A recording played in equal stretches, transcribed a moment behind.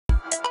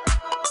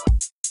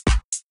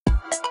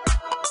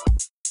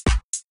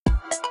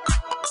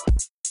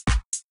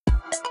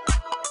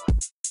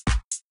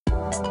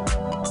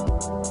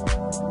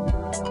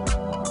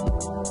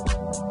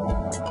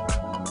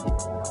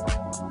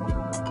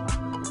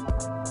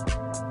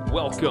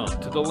Welcome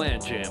to the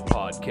Land Jam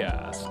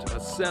Podcast, a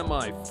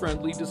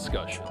semi-friendly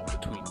discussion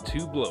between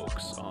two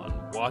blokes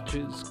on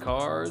watches,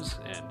 cars,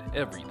 and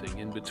everything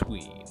in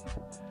between.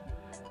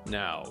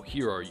 Now,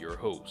 here are your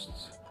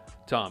hosts,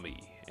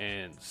 Tommy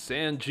and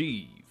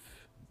Sanjeev.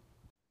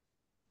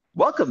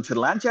 Welcome to the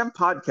Land Jam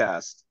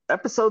Podcast,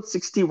 episode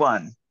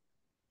 61,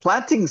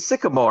 Planting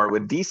Sycamore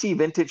with DC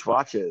Vintage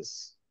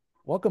Watches.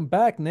 Welcome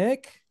back,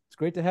 Nick. It's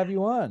great to have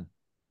you on.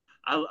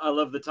 I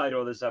love the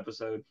title of this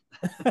episode.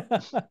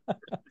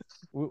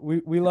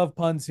 we love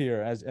puns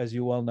here, as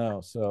you well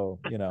know. So,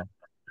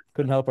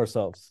 couldn't help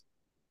ourselves.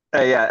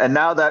 Yeah, and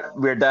now that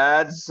we're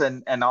dads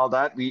and all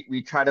that,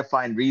 we try to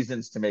find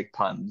reasons to make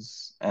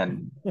puns.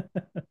 And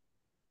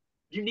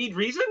You need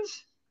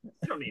reasons? You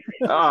don't need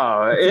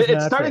reasons.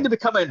 It's starting to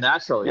become a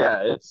natural.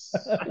 Yeah,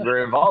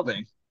 we're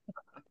evolving.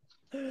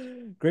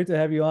 Great to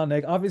have you on,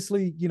 Nick.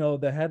 Obviously,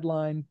 the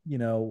headline,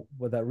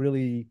 what that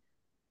really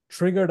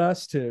triggered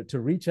us to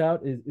reach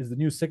out is the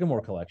new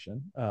Sycamore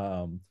collection,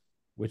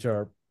 which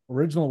are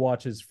original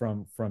watches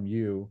from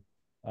you.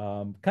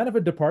 Kind of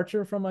a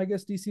departure from, I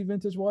guess, DC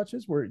Vintage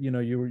Watches, where you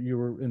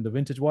were in the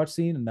vintage watch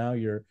scene, and now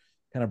you're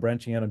kind of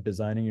branching out and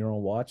designing your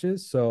own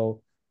watches.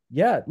 So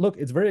yeah, look,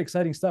 it's very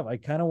exciting stuff. I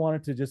kind of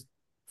wanted to just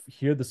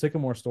hear the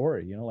Sycamore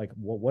story, like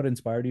what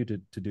inspired you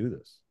to do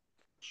this?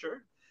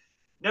 Sure.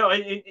 No,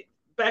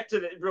 back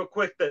to real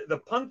quick, the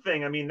pun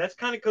thing. I mean, that's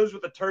kind of goes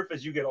with the turf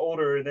as you get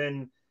older, and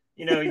then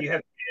you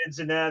have kids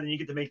and that, and you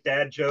get to make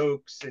dad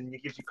jokes, and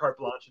it gives you carte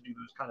blanche to do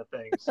those kind of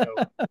things. So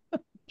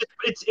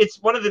it's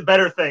one of the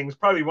better things,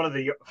 probably one of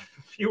the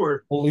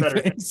fewer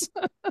better things.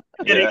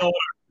 Getting older,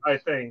 I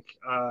think.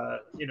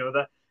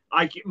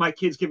 My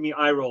kids give me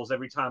eye rolls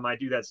every time I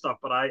do that stuff,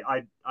 but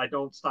I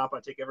don't stop.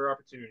 I take every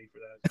opportunity for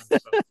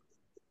that. So.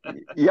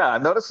 Yeah,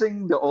 I'm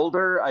noticing the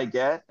older I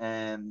get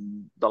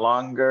and the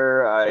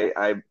longer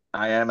I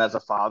am as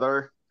a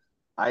father,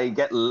 I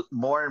get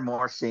more and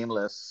more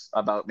shameless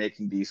about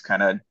making these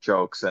kind of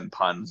jokes and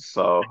puns.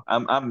 So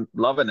I'm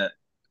loving it.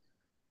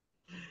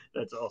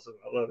 That's awesome.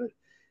 I love it.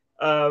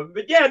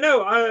 But yeah,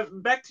 no.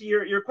 Back to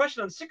your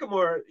question on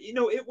Sycamore.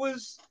 It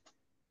was,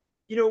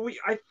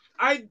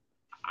 I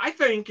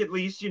think at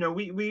least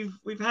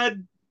we've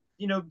had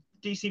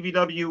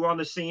DCVW on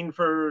the scene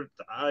for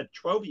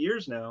 12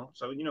 years now,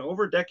 so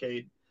over a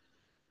decade,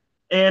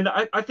 and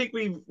I think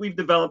we've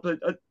developed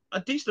a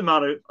decent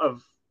amount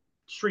of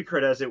street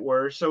cred, as it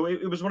were. So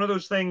it was one of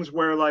those things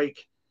where,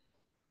 like,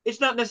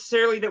 it's not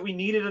necessarily that we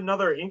needed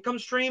another income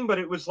stream, but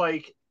it was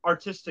like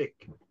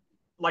artistic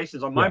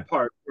license on my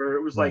part, where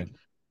it was like,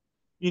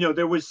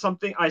 there was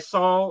something, I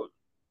saw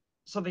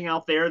something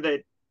out there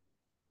that,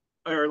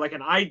 or like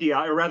an idea,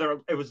 or rather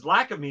it was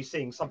lack of me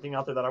seeing something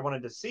out there that I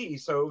wanted to see.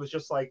 So it was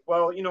just like,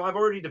 well, I've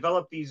already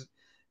developed these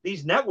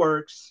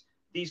networks,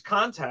 these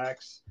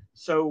contacts.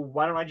 So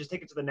why don't I just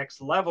take it to the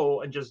next level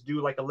and just do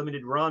like a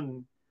limited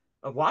run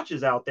of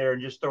watches out there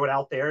and just throw it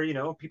out there.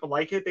 People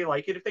like it, they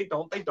like it. If they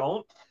don't, they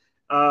don't.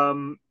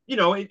 And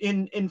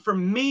for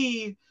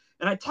me,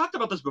 and I talked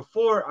about this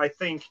before, I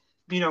think,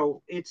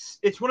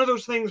 it's one of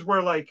those things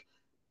where, like,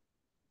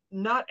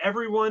 not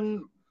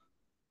everyone,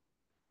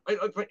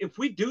 if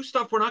we do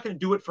stuff, we're not going to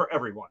do it for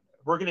everyone.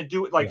 We're going to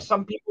do it like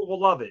some people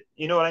will love it.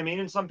 You know what I mean?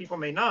 And some people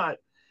may not.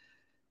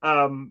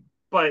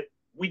 But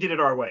we did it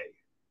our way.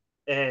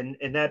 And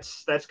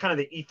that's kind of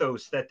the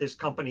ethos that this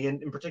company,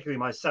 and particularly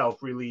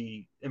myself,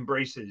 really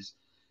embraces.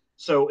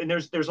 So, and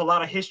there's a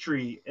lot of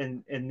history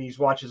in these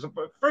watches.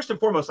 But first and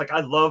foremost, like,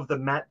 I love the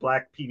matte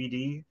black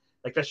PVD.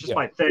 Like, that's just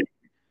my thing.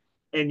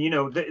 And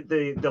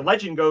the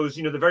legend goes,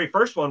 the very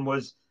first one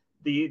was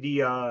the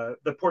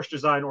Porsche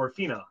design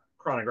Orfina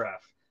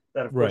chronograph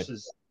that, of course,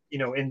 is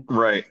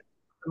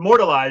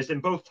immortalized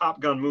in both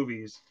Top Gun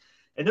movies.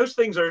 And those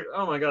things are,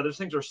 oh my God, those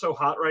things are so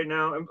hot right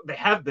now. And they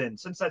have been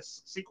since that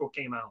sequel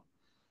came out.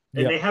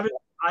 And they haven't,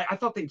 I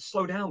thought they'd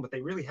slow down, but they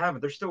really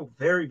haven't. They're still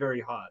very,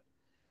 very hot.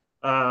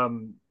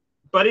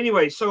 But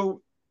anyway,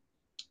 so,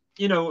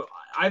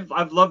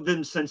 I've loved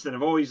them since then.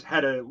 I've always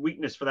had a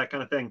weakness for that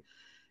kind of thing.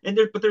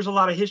 But there's a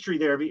lot of history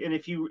there. And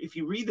if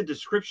you read the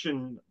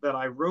description that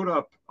I wrote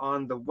up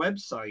on the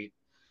website,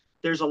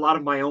 there's a lot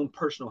of my own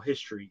personal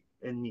history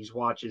in these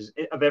watches,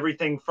 of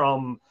everything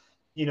from,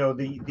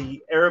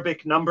 the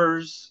Arabic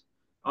numbers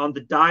on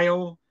the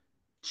dial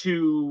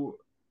to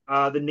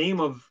the name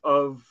of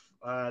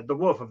the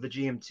wolf of the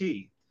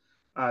GMT.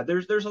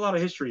 There's a lot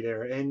of history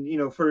there.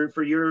 And,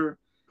 for your,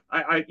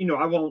 I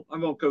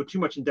won't go too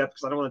much in depth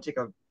because I don't want to take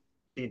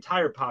the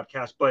entire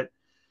podcast, but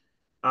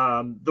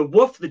the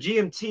wolf, the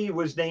GMT,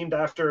 was named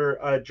after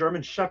a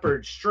German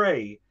Shepherd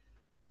stray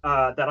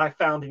that I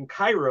found in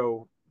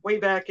Cairo way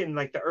back in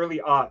like the early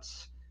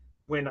aughts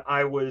when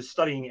I was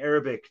studying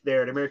Arabic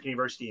there at American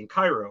University in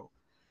Cairo.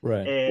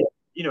 Right. And,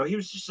 he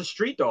was just a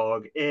street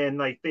dog. And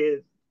like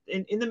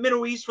in the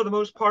Middle East, for the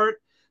most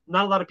part,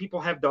 not a lot of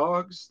people have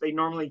dogs. They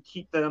normally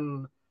keep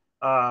them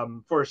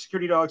for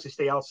security dogs. They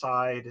stay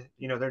outside.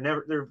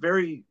 They're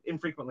very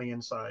infrequently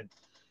inside.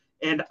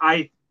 And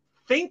I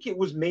think it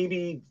was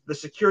maybe the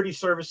security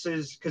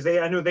services, because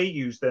I know they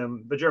use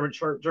them, the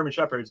German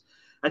Shepherds.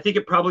 I think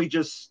it probably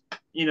just,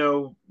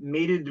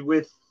 mated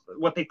with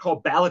what they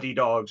call ballady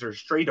dogs or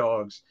stray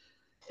dogs.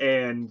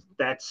 And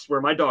that's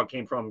where my dog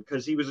came from,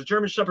 because he was a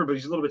German Shepherd, but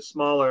he's a little bit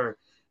smaller.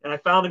 And I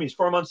found him. He's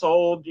 4 months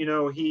old.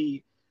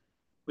 He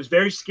was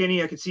very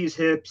skinny. I could see his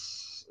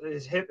hips,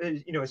 his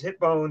hip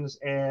bones,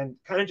 and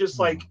kind of just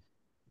like,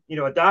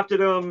 adopted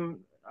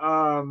him.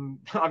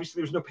 Obviously,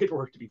 there was no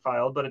paperwork to be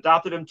filed, but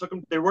adopted him, took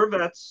him. There were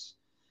vets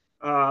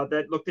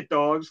that looked at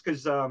dogs,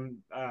 because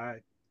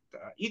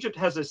Egypt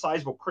has a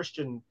sizable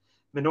Christian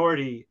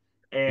minority,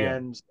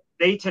 and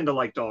they tend to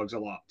like dogs a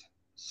lot.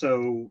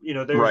 So,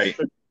 there's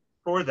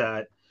for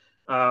that.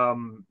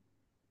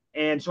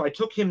 And so I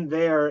took him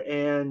there,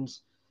 and,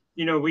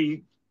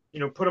 we,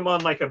 put him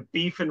on like a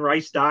beef and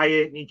rice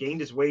diet, and he gained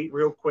his weight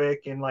real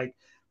quick. And like,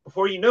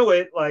 before you know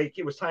it, like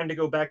it was time to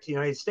go back to the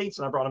United States,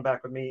 and I brought him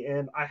back with me,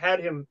 and I had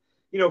him,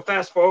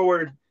 fast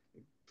forward,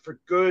 for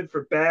good,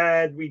 for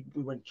bad. We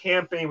went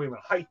camping, we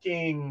went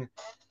hiking,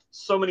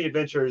 so many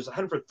adventures. I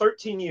had him for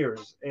 13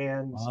 years,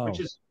 and which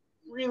is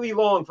really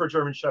long for a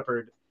German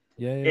Shepherd.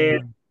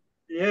 And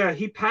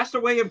he passed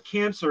away of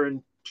cancer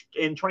in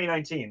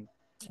 2019.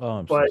 Oh,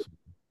 I'm but so sorry.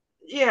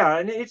 Yeah,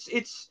 and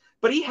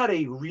but he had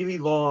a really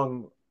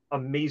long,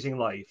 amazing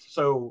life.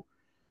 So,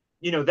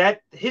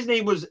 that his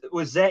name was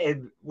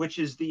Zaid, which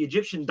is the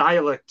Egyptian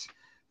dialect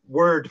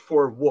word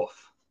for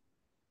wolf.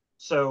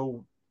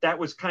 So that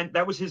was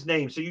his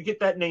name. So you get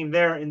that name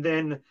there, and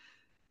then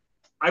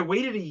I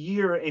waited a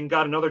year and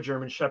got another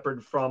German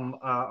Shepherd from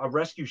a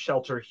rescue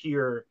shelter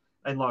here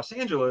in Los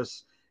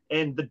Angeles,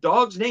 and the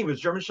dog's name was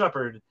German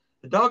Shepherd.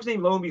 The dog's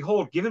name, lo and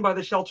behold, given by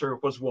the shelter,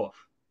 was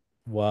Wolf.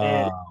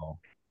 Wow.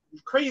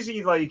 And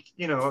crazy, like,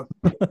 I don't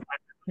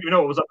even know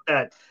what was up with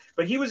that.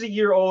 But he was a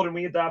year old, and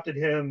we adopted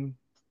him,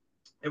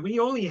 and we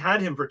only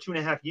had him for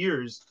 2.5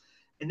 years.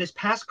 And this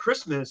past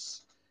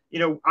Christmas,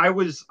 I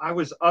was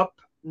up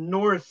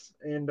north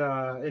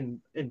and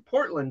in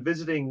Portland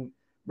visiting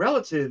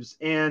relatives,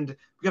 and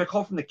we got a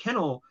call from the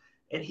kennel,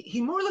 and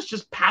he more or less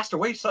just passed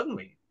away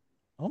suddenly.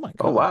 Oh my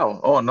Oh God. wow.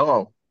 Oh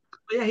no.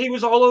 Yeah, he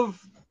was all of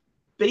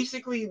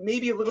basically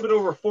maybe a little bit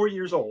over 4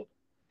 years old.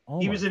 Oh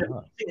He my was in God.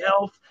 amazing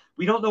health.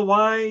 We don't know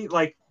why.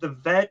 Like, the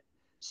vet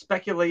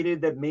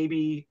speculated that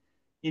maybe,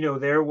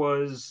 there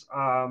was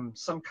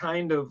some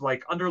kind of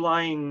like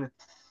underlying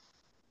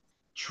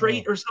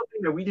trait or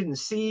something that we didn't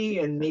see,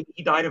 and maybe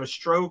he died of a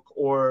stroke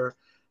or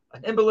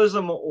an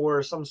embolism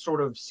or some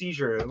sort of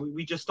seizure.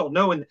 We just don't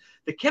know. And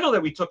the kennel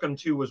that we took him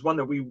to was one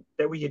that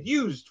we had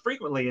used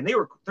frequently, and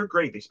they're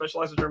great. They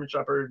specialize in German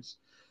Shepherds.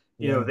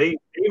 They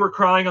were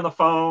crying on the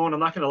phone. I'm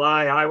not gonna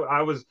lie.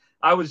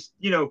 I was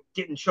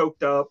getting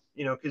choked up,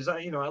 because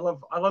I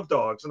love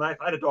dogs, and I've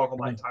had a dog all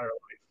my entire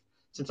life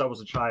since I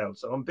was a child.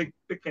 So I'm a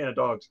big fan of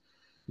dogs.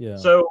 Yeah.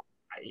 So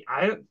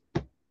I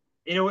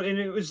and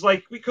it was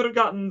like we could have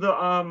gotten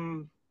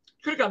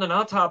an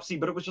autopsy,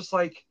 but it was just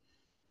like,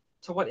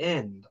 to what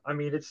end? I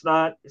mean, it's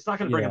not going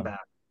to bring him back.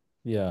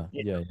 Yeah.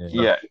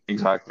 Yeah,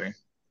 exactly.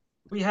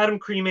 We had him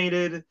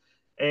cremated,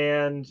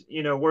 and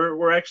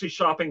we're actually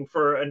shopping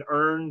for an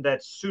urn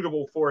that's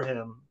suitable for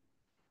him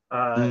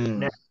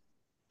now.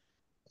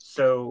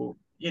 So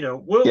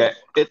we'll Yeah,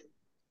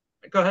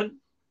 go ahead.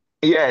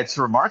 yeah, it's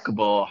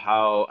remarkable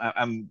how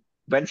I'm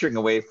venturing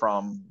away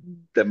from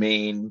the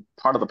main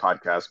part of the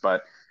podcast,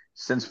 but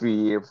since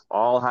we've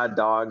all had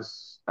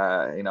dogs,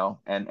 and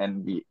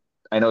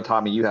I know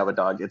Tommy, you have a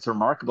dog. It's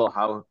remarkable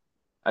how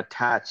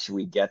attached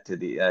we get to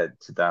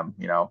them.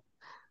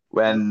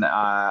 When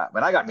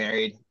I got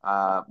married,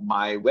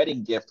 my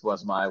wedding gift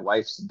was my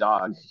wife's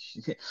dog.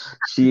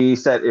 She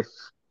said,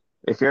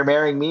 if you're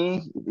marrying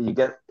me, you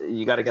got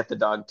to get the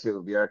dog too.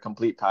 We are a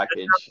complete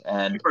package,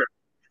 and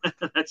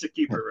That's a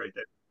keeper right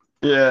there.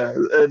 yeah,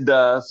 and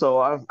so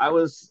I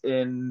was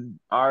in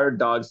our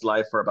dog's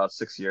life for about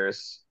 6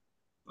 years,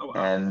 Oh wow.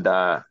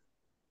 and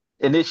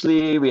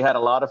initially we had a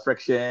lot of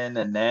friction,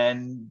 and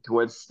then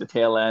towards the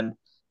tail end,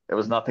 it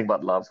was nothing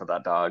but love for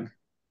that dog.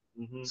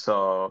 Mm-hmm.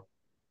 So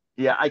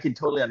yeah, I can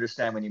totally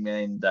understand when you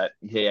mean that.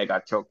 Hey, I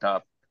got choked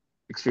up,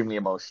 extremely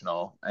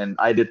emotional, and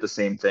I did the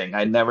same thing.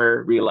 I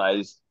never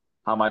realized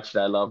how much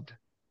I loved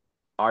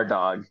our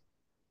dog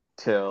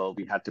till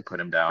we had to put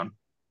him down.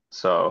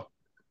 So.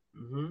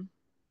 Mm-hmm.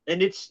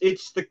 And it's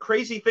the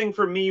crazy thing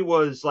for me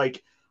was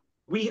like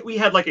we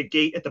had like a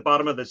gate at the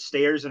bottom of the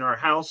stairs in our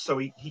house, so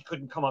he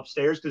couldn't come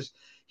upstairs, because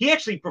he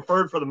actually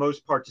preferred for the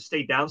most part to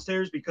stay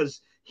downstairs,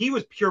 because he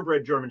was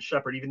purebred German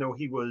Shepherd, even though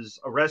he was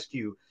a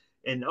rescue.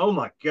 And oh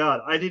my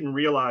God, I didn't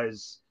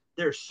realize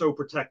they're so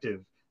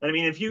protective. And I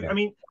mean, I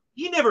mean,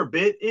 he never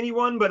bit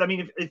anyone, but I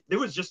mean, if there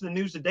was just in the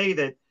news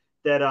today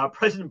that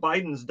President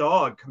Biden's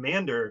dog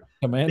Commander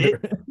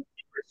bit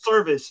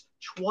service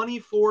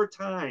 24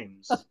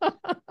 times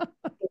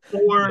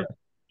before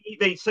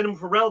they sent him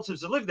for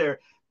relatives to live there.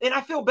 And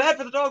I feel bad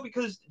for the dog,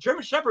 because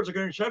German Shepherds are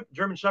going to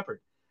German Shepherd.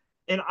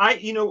 And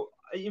if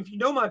you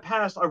know my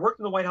past, I worked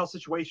in the White House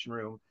Situation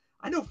Room.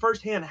 I know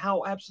firsthand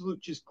how absolute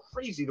just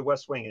crazy the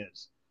West Wing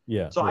is.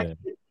 Yeah. So I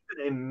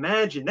can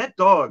imagine that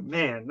dog,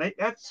 man.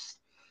 That's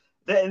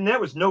that, and that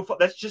was no fun.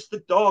 That's just the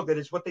dog. That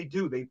is what they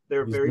do.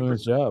 They're He's very. doing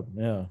his job.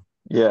 Yeah.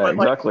 Yeah, But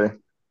like exactly.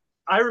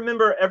 I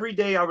remember every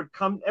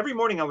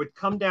morning I would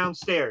come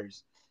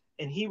downstairs,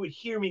 and he would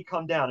hear me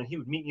come down, and he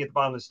would meet me at the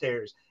bottom of the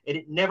stairs, and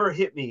it never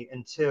hit me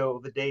until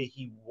the day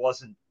he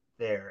wasn't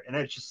there, and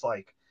it's just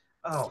like,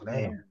 oh Yeah.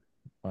 man,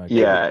 My they God.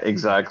 were Yeah,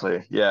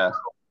 exactly. Yeah.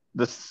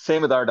 The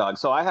same with our dog.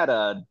 So I had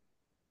a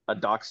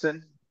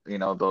dachshund,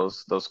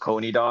 those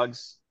Coney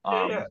dogs.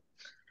 yeah.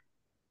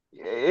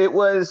 It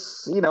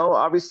was,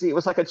 obviously it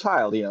was like a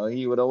child,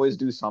 he would always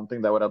do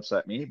something that would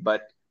upset me,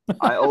 but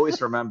I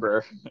always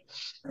remember,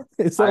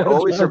 Is that I what a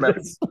always child remember,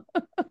 is?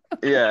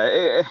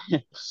 yeah,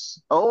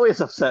 always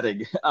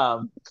upsetting.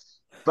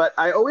 But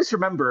I always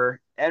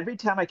remember every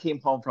time I came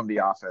home from the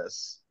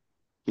office,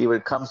 he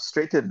would come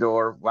straight to the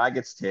door, wag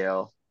its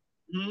tail,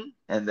 Mhm.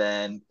 and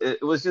then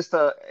it was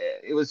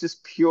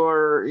just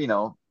pure,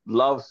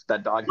 love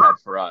that dog had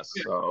for us.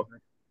 So,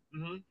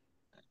 Mhm.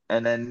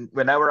 and then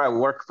whenever I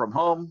work from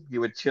home, he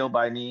would chill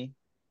by me.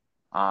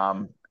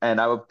 And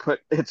I would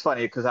it's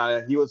funny because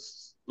he would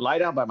lie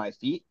down by my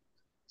feet.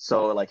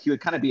 So like he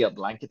would kind of be a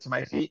blanket to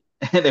my feet.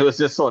 And it was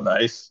just so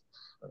nice.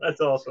 That's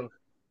awesome.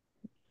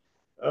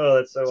 Oh,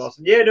 that's so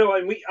awesome. Yeah, no,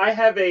 and I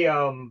have a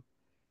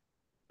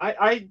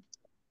I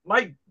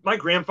my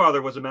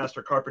grandfather was a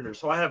master carpenter,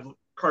 so I have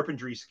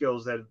carpentry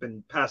skills that have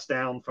been passed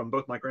down from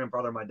both my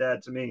grandfather and my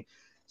dad to me.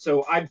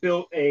 So I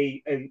built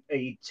a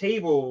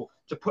table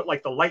to put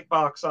like the light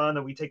box on,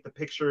 and we take the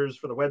pictures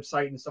for the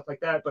website and stuff like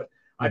that. But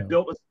I Yeah.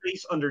 built a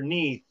space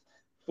underneath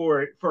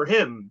for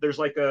him. There's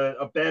like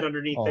a bed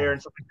underneath there Oh,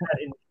 and stuff like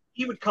that. And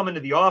he would come into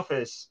the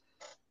office.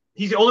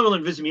 He's the only one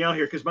that visit me out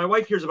here because my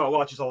wife hears about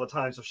watches all the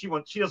time, so she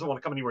doesn't want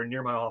to come anywhere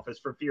near my office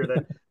for fear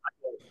that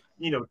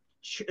you know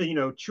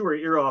chew her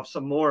ear off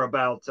some more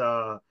about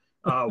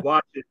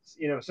watches.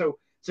 So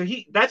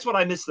that's what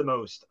I miss the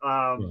most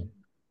yeah.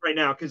 right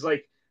now because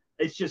like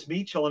it's just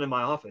me chilling in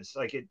my office.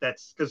 Like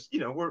that's because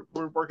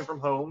we're working from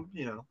home.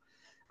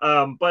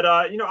 But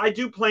I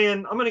do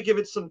plan. I'm going to give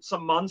it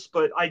some months,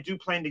 but I do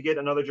plan to get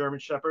another German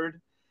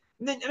Shepherd.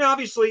 And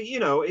obviously,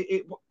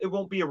 it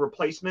won't be a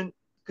replacement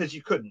because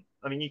you couldn't.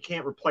 I mean, you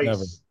can't Never.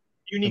 replace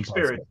unique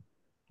spirit. Impossible.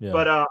 Yeah.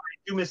 But I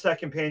do miss that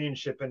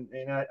companionship, and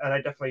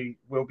I definitely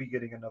will be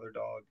getting another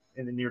dog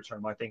in the near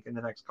term. I think in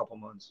the next couple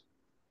months.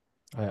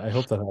 I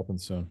hope that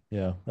happens soon.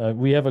 Yeah.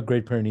 We have a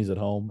Great Pyrenees at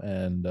home,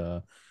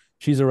 and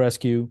she's a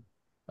rescue.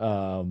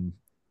 Um,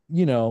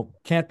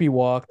 can't be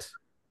walked,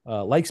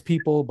 likes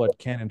people, but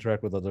can't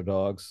interact with other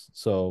dogs.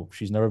 So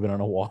she's never been on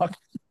a walk.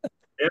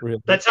 Yep.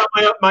 Really. That's how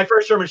my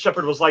first German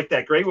Shepherd was like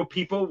that. Great with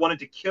people, wanted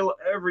to kill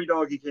every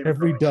dog he came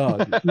Every across.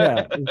 dog.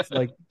 Yeah. It's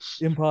like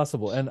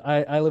impossible. And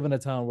I live in a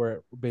town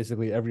where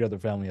basically every other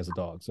family has a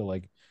dog. So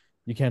like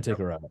you can't take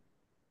her out.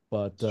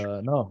 But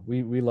no,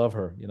 we love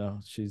her.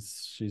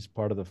 She's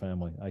part of the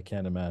family. I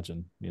can't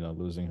imagine,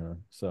 losing her.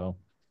 So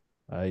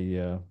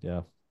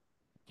yeah,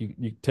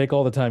 you take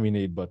all the time you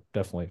need, but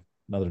definitely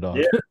another dog.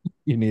 Yeah.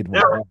 You need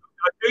Now, one.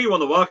 I feel you on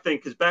the walk thing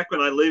because back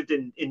when I lived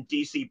in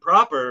DC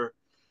proper,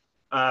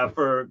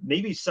 for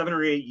maybe 7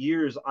 or 8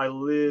 years, I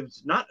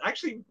lived not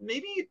actually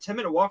maybe a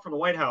 10-minute walk from the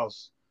White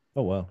House,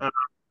 Oh wow.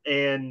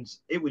 and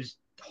it was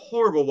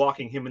horrible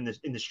walking him in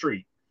the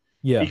street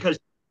Yeah. because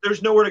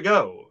there's nowhere to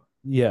go.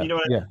 Yeah. You know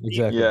what I Yeah. mean?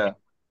 Exactly. Yeah.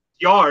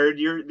 Yard,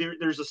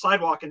 there's a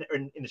sidewalk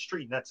in the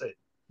street, and that's it.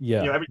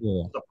 Yeah. Everything's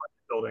Yeah. up on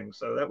the building,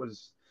 so that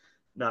was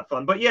not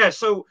fun. But yeah,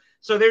 so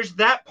there's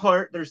that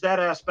part, there's that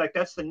aspect.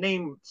 That's the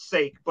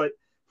namesake. But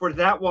for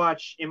that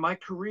watch in my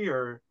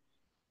career,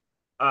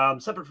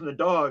 separate from the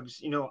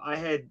dogs, I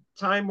had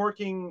time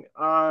working,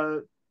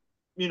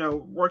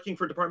 working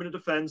for Department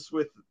of Defense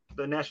with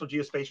the National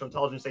Geospatial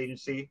Intelligence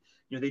Agency.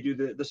 They do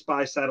the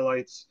spy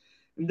satellites,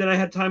 and then I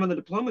had time on the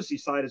diplomacy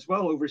side as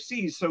well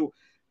overseas. So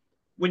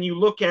when you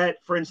look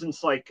at, for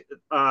instance, like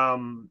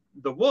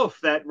the wolf,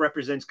 that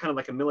represents kind of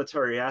like a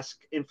military-esque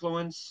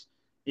influence.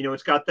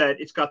 It's got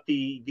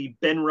the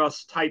Ben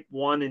Russ Type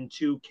 1 and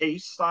 2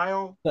 case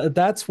style.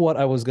 That's what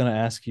I was gonna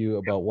ask you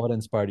about. What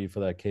inspired you for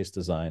that case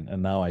design,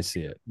 and now I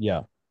see it.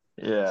 Yeah.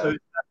 Yeah.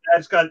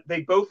 So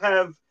they both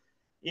have,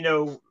 you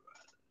know,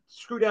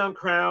 screw down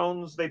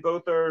crowns. They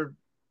both are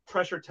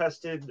pressure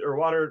tested or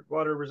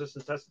water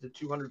resistance tested to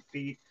 200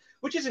 feet,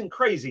 which isn't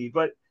crazy,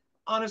 but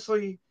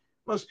honestly,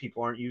 most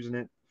people aren't using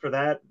it for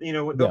that.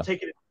 They'll Yeah.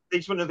 take it. They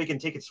just want to know they can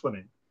take it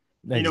swimming.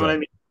 You know what I Exactly.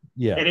 mean?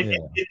 Yeah. And Yeah.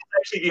 it's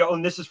actually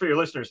and this is for your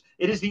listeners.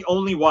 It is the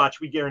only watch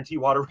we guarantee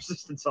water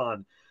resistance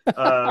on.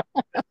 Uh,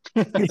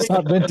 It's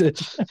not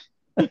vintage.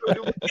 we get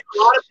a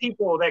lot of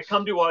people that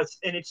come to us,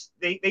 and it's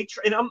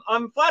and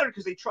I'm flattered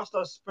because they trust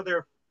us for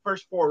their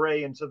first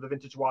foray into the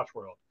vintage watch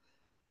world.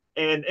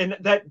 And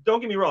that, don't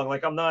get me wrong,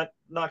 like I'm not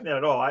knocking that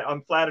at all.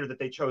 I'm flattered that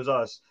they chose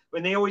us.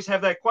 And they always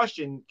have that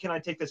question: can I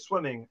take this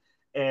swimming?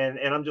 And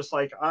I'm just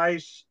like I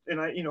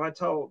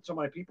tell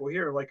my people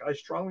here, like, I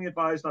strongly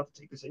advise not to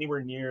take this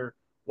anywhere near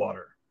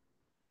water.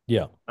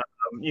 Yeah.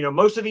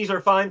 Most of these are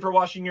fine for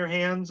washing your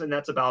hands, and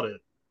that's about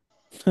it.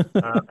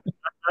 Not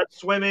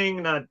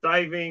swimming, not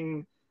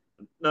diving,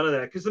 none of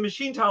that, because the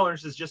machine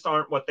tolerances just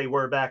aren't what they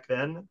were back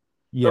then, or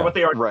Yeah, what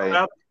they are Right.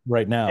 now.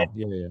 right now. And,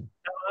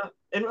 Yeah.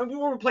 and we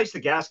won't replace the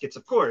gaskets,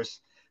 of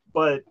course,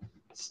 but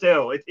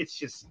still, it's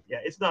just, yeah,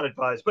 it's not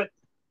advised. But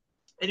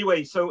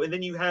anyway, so, and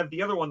then you have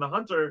the other one, the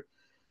Hunter,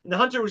 and the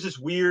Hunter was this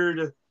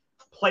weird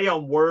play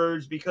on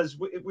words, because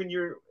when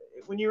you're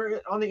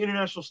on the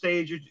international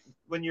stage,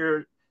 when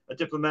you're a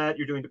diplomat,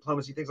 you're doing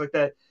diplomacy, things like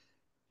that.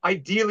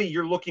 Ideally,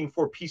 you're looking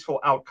for peaceful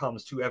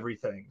outcomes to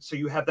everything. So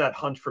you have that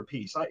hunt for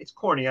peace. It's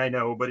corny, I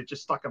know, but it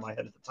just stuck in my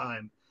head at the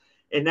time.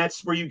 And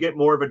that's where you get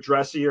more of a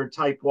dressier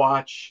type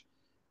watch.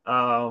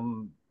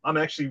 I'm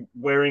actually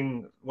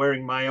wearing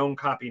my own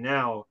copy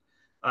now,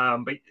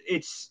 but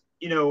it's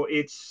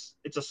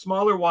it's a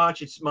smaller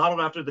watch. It's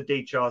modeled after the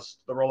Datejust,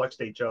 the Rolex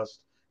Datejust.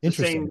 It's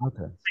the Interesting. same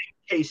Okay.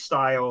 case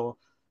style.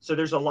 So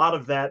there's a lot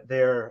of that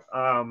there.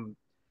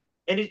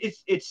 And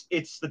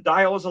it's the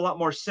dial is a lot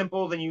more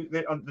simple than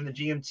the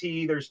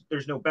GMT.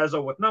 There's no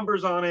bezel with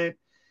numbers on it,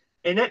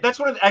 and that's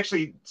one of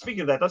actually,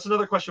 speaking of that, that's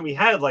another question we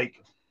had.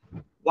 Like,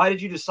 why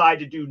did you decide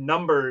to do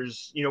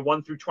numbers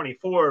 1 through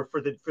 24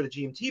 for the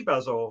GMT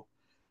bezel?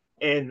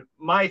 And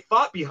my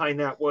thought behind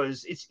that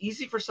was, it's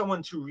easy for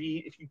someone to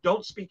read if you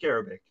don't speak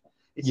Arabic.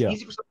 It's Yeah.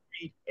 easy for someone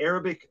to read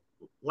Arabic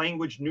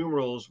language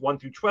numerals 1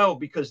 through 12,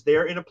 because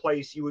they're in a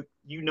place you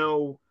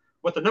know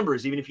what the number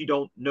is, even if you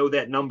don't know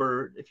that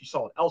number if you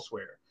saw it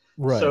elsewhere.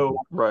 Right. So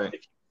Right.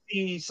 if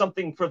you see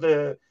something for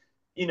the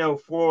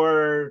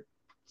for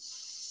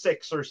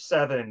 6 or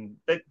 7,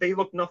 that they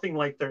look nothing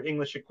like their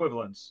English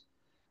equivalents.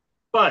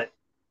 But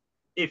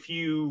if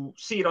you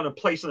see it on a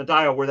place on the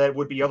dial where that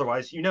would be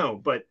otherwise,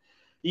 but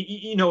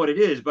you know what it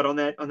is. But on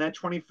that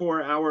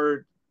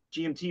 24-hour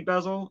GMT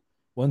bezel,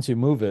 Once you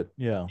move it,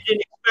 yeah. I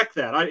didn't expect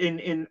that.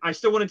 I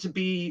still want it to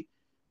be.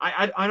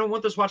 I don't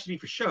want this watch to be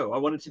for show. I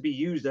want it to be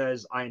used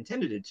as I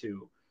intended it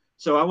to.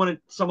 So I wanted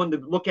someone to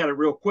look at it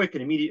real quick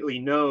and immediately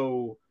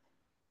know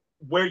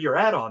where you're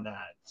at on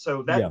that.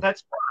 So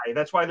that's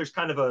why there's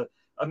kind of a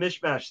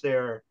mishmash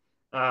there.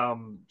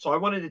 So I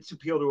wanted it to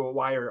appeal to a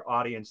wider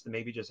audience than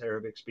maybe just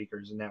Arabic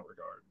speakers in that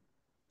regard.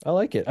 I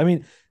like it. I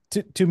mean,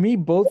 to me,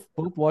 both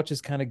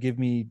watches kind of give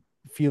me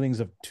feelings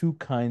of two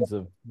kinds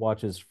of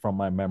watches from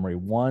my memory.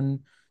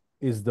 One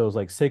is those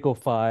like Seiko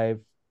 5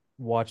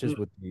 watches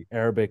with the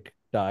Arabic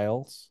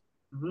dials.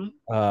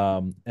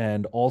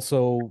 And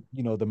also,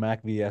 the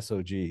Mac V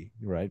SOG,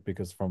 right?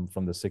 Because from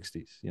the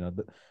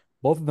 60s,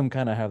 both of them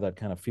kind of have that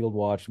kind of field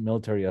watch,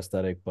 military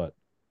aesthetic, but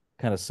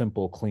kind of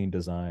simple, clean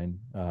design.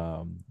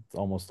 It's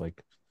almost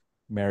like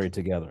married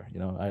together.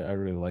 I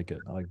really like it.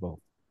 I like both.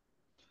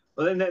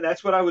 Well, then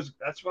that's what I was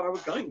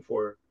going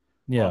for.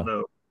 Yeah.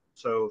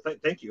 So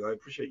thank you. I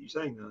appreciate you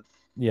saying that.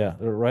 Yeah,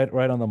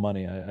 right on the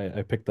money.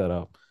 I picked that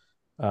up.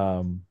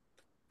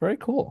 Very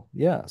cool.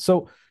 Yeah.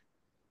 So,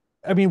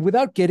 I mean,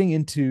 without getting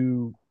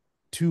into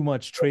too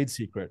much trade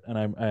secret, and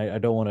I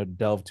don't want to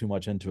delve too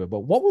much into it, but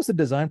what was the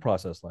design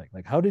process like?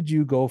 Like, how did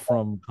you go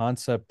from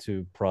concept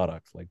to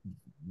product? Like,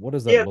 what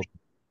does that look like?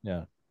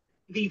 Yeah.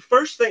 The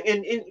first thing,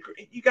 and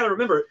you got to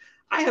remember,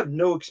 I have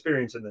no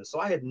experience in this, so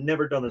I had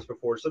never done this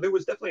before. So there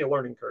was definitely a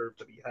learning curve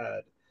to be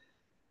had.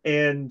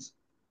 And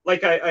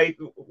like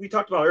we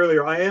talked about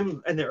earlier, I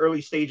am in the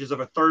early stages of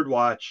a third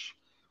watch,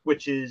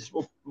 which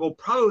will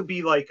probably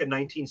be like a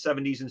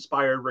 1970s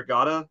inspired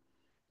regatta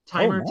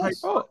timer type.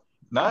 Oh,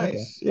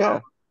 nice.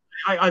 Yeah.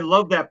 I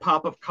love that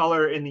pop of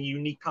color and the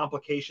unique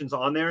complications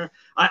on there.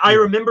 I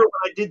remember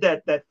when I did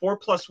that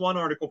 4+1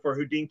 article for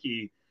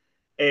Hodinkee,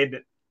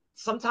 and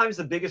sometimes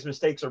the biggest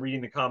mistakes are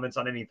reading the comments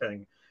on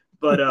anything,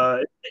 but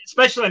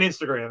especially on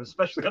Instagram.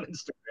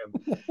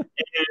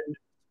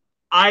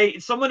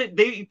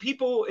 And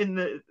people in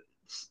the,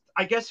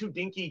 I guess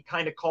Hodinkee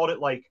kind of called it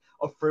like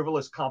a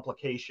frivolous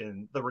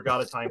complication, the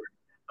regatta timer.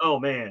 Oh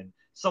man,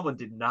 someone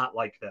did not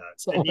like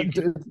that. And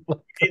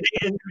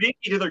Hodinkee,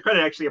 to their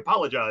credit, actually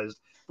apologized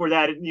for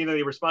that. And,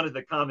 they responded to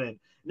the comment, and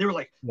they were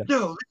like, "No,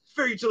 this is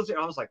very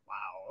utilitarian." I was like,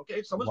 "Wow,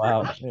 okay, someone's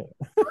very passionate."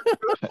 Yeah.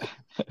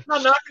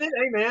 Not knocking it.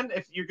 Hey man,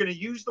 if you're going to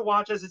use the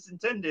watch as it's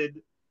intended,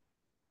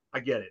 I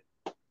get it.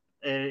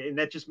 And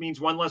that just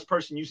means one less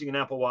person using an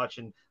Apple Watch,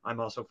 and I'm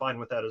also fine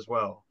with that as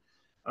well.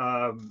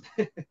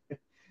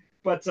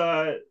 But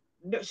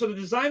so the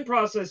design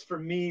process for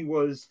me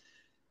was,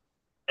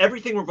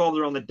 everything revolved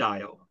around the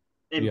dial.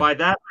 And by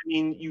that, I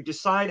mean, you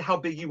decide how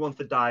big you want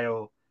the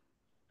dial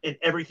and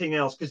everything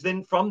else. Because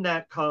then from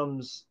that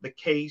comes the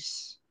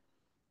case,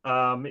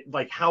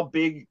 like how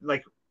big,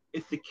 like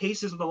if the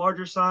case is of the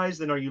larger size,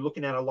 then are you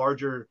looking at a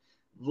larger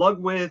lug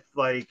width?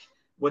 Like,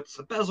 what's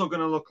the bezel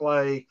going to look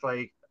like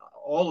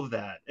all of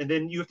that. And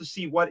then you have to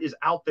see what is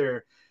out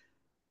there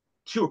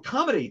to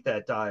accommodate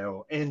that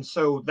dial. And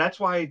so that's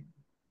why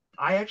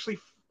I actually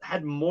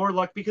had more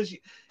luck, because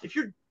if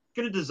you're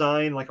going to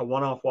design like a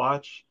one-off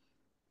watch,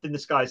 then the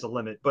sky's the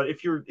limit. But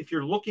if you're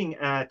looking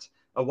at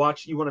a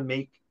watch you want to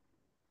make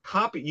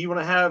copy, you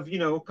want to have,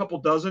 a couple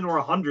dozen or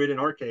 100 in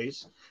our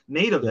case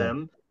made of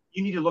them,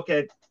 you need to look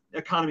at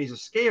economies of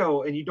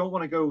scale, and you don't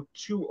want to go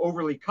too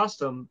overly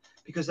custom,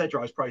 because that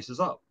drives prices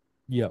up.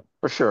 Yeah,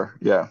 for sure.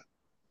 Yeah.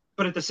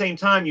 But at the same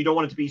time, you don't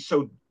want it to be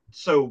so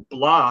so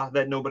blah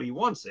that nobody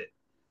wants it.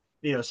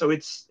 So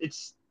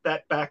it's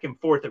that back and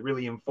forth that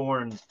really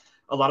informed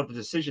a lot of the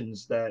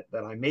decisions that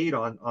I made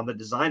on the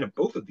design of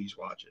both of these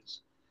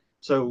watches.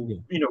 So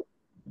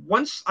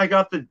once I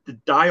got the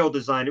dial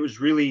design, it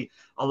was really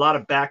a lot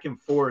of back and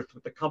forth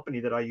with the company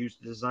that I used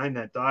to design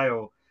that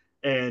dial,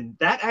 and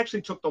that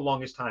actually took the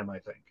longest time, I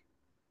think.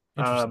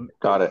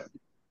 Got it.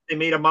 They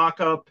made a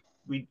mock-up.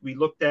 We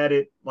looked at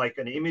it like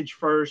an image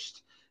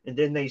first, and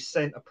then they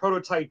sent a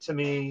prototype to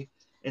me,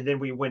 and then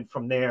we went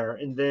from there.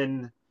 And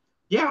then,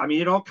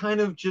 it all kind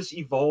of just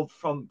evolved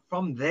from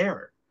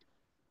there.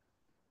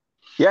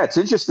 Yeah, it's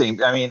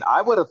interesting. I mean,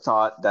 I would have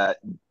thought that,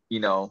 you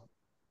know,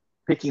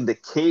 picking the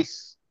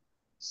case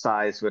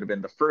size would have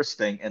been the first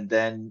thing, and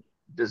then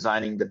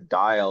designing the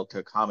dial to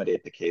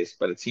accommodate the case.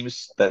 But it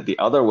seems that the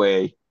other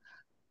way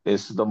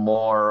is the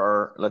more,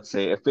 or let's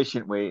say,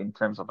 efficient way in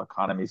terms of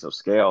economies of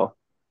scale.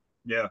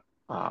 Yeah.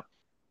 Uh,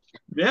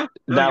 Yeah.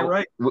 No, you're now,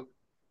 right.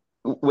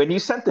 when you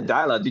sent the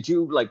dial out, did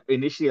you like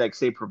initially like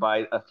say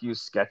provide a few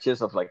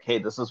sketches of like, hey,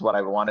 this is what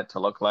I want it to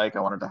look like. I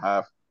wanted to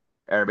have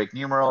Arabic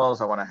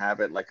numerals. I want to have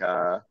it like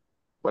a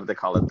what do they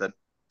call it?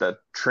 The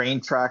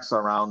train tracks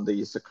around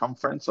the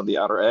circumference of the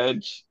outer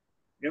edge.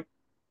 Yep.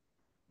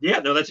 Yeah,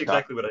 no, that's Got,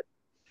 exactly what I.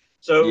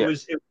 So yeah.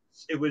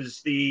 it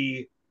was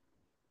the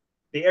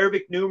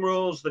Arabic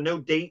numerals, the no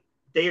day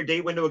or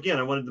date window. Again,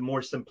 I wanted the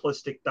more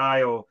simplistic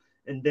dial,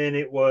 and then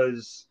it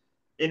was,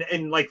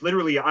 and like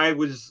literally, I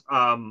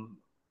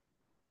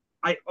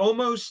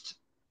almost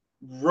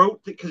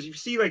wrote because you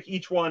see like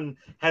each one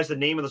has the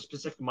name of the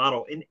specific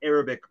model in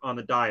Arabic on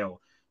the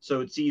dial,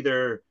 so it's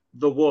either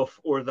the wolf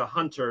or the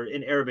hunter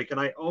in Arabic, and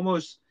I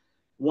almost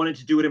wanted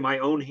to do it in my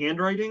own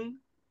handwriting,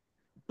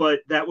 but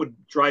that would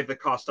drive the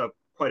cost up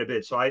quite a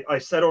bit. So I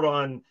settled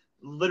on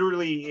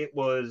literally it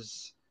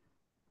was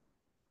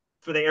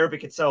for the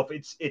Arabic itself.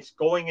 It's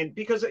going in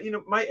because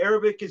my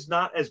Arabic is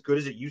not as good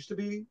as it used to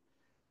be.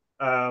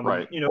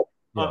 Right.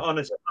 On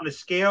a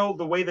scale,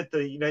 the way that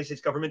the United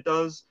States government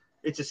does,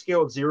 it's a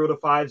scale of 0 to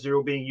 5,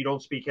 0 being you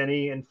don't speak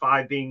any, and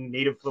 5 being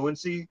native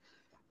fluency.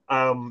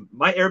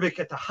 My Arabic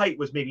at the height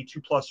was maybe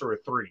 2+ or a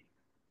 3.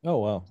 Oh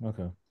wow.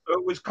 Okay. So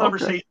it was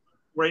conversation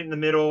right in the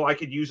middle. I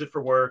could use it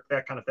for work,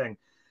 that kind of thing.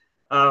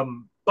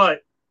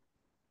 But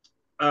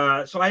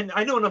so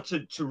I know enough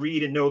to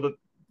read and know that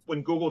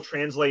when Google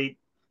Translate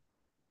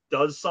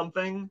does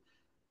something,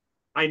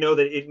 I know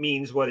that it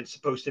means what it's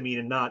supposed to mean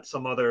and not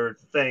some other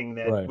thing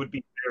that would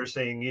be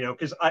embarrassing,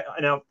 because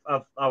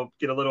I'll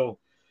get a little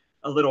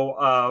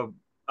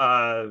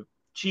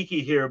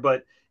cheeky here,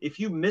 but if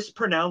you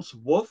mispronounce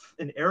wolf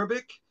in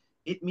Arabic,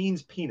 it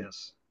means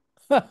penis.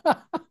 So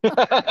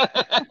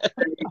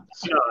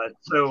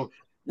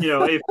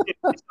if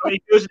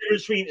it goes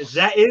between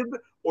Zaib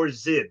or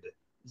Zib.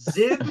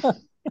 Zib,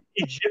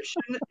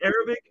 Egyptian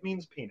Arabic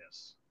means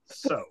penis.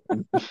 So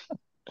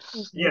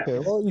yeah. Okay,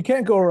 well, you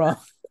can't go wrong.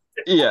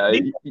 Yeah,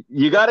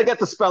 you got to get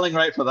the spelling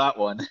right for that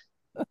one.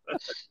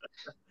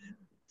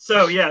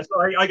 So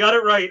I got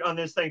it right on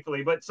this,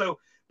 thankfully. But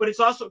it's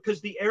also because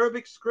the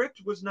Arabic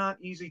script was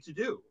not easy to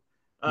do,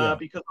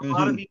 because a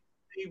lot of they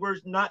were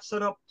not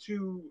set up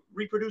to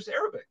reproduce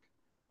Arabic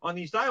on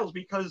these dials.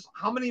 Because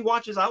how many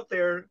watches out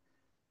there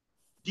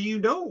do you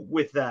know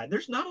with that?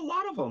 There's not a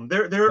lot of them.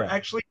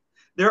 Actually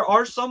there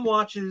are some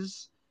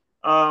watches.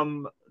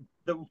 The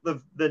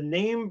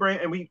name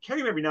brand, and we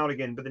carry them every now and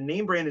again, but the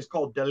name brand is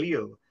called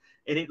Dalil,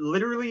 and it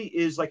literally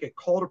is like a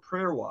call to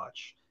prayer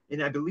watch,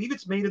 and I believe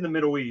it's made in the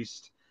Middle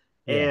East,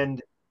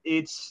 and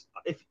it's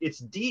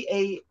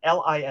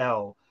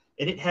Dalil,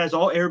 and it has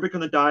all Arabic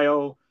on the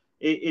dial.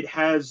 It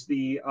has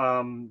the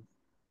oh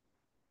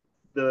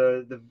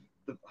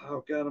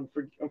god, I'm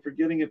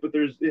forgetting it, but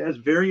it has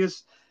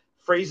various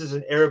phrases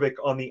in Arabic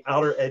on the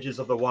outer edges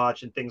of the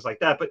watch and things like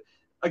that. But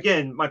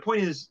again, my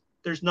point is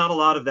there's not a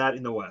lot of that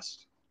in the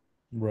West.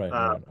 Right.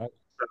 So,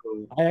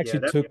 I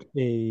actually took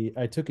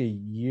a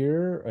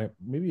year,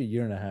 maybe a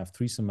year and a half,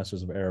 3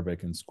 semesters of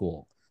Arabic in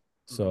school.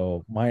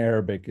 So my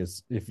Arabic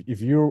is,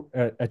 if you're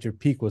at your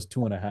peak, was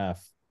 2.5,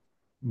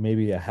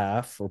 maybe a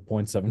half or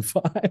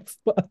 0.75.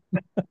 But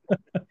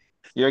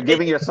you're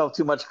giving yourself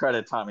too much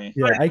credit, Tommy.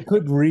 Yeah, I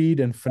could read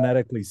and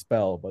phonetically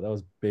spell, but that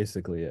was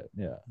basically it.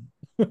 Yeah.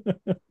 Yeah,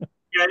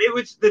 it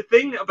was the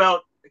thing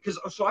about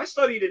so I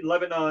studied in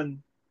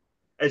Lebanon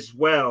as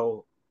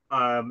well,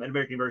 at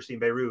American University in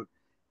Beirut.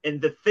 And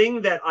the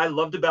thing that I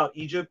loved about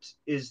Egypt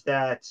is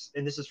that,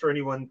 and this is for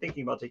anyone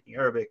thinking about taking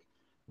Arabic,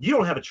 you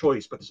don't have a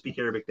choice but to speak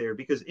Arabic there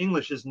because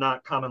English is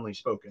not commonly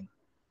spoken.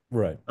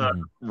 Right.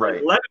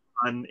 Right. In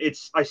Lebanon,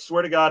 I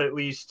swear to God, at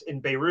least in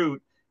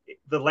Beirut,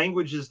 the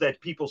languages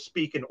that people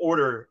speak in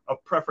order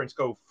of preference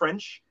go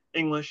French,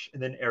 English,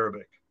 and then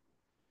Arabic.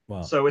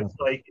 Wow. So it's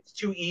like it's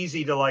too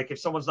easy to if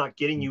someone's not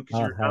getting you because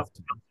you're not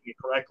pronouncing it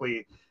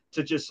correctly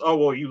to just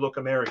you look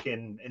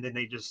American, and then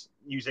they just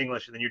use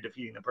English, and then you're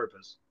defeating the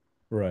purpose.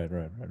 Right.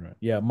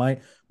 Yeah, my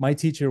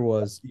teacher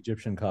was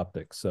Egyptian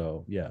Coptic,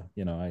 so yeah,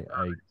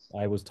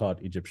 I was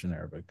taught Egyptian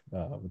Arabic,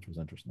 which was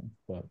interesting.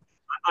 But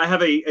I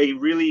have I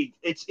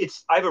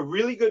have a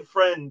really good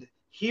friend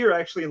here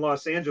actually in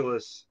Los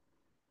Angeles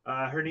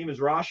Her name is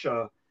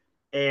Rasha.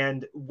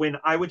 And when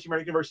I went to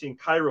American University in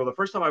Cairo, the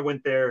first time I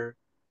went there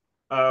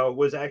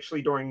was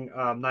actually during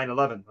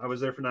 9/11. I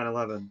was there for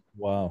 9/11.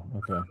 Wow.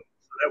 Okay.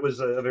 So that was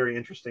a very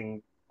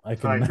interesting I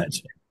can time.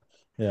 imagine.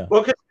 Yeah.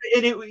 Well, because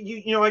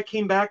I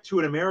came back to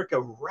in America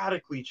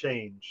radically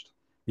changed.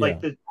 Yeah.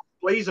 Like the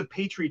displays of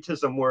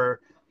patriotism were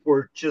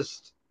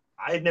just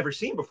I had never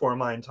seen before in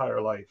my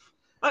entire life.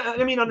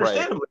 I mean, Right.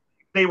 understandably,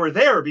 they were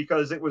there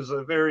because it was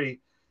a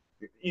very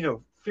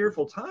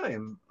fearful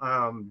time.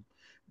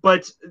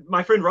 But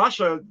my friend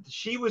Rasha,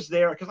 she was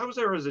there because I was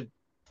there as a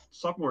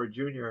sophomore,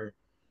 junior,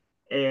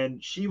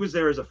 and she was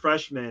there as a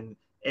freshman.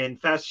 And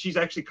fast, she's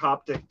actually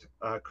Coptic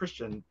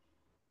Christian,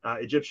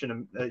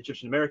 Egyptian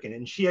American,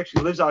 and she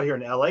actually lives out here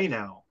in LA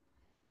now.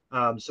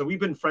 So we've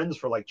been friends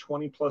for like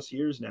 20 plus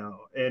years now,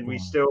 and we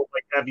Wow. still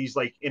like have these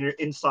like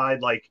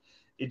inside like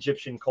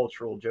Egyptian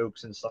cultural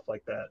jokes and stuff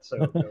like that. So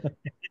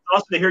it's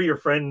awesome to hear your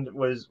friend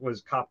was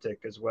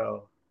Coptic as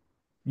well.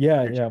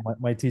 Yeah, Your yeah,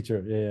 my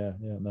teacher. Yeah.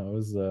 No, it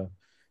was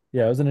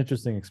yeah, it was an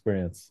interesting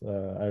experience.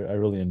 I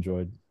really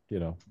enjoyed,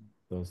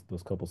 those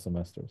couple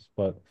semesters.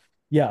 But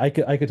yeah, I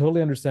could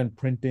totally understand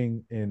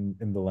printing in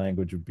the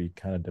language would be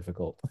kind of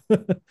difficult,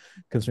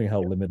 considering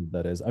how limited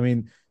that is. I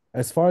mean,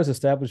 as far as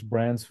established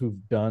brands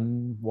who've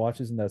done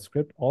watches in that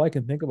script, all I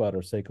can think about are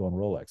Seiko and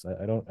Rolex.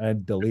 I don't,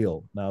 and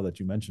Delil, now that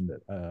you mentioned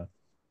it.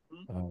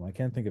 I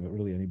can't think of it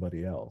really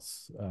anybody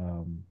else.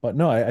 But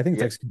no, I think it's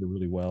Yeah. executed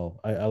really well.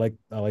 I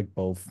like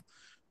both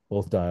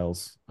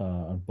dials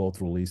on both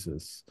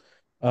releases.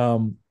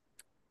 Um,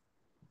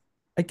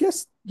 I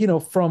guess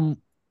from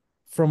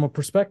a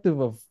perspective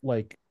of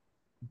like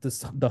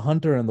the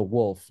hunter and the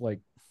wolf,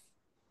 like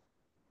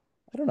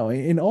I don't know,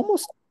 it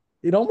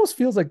almost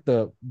feels like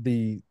the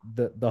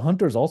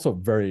hunter is also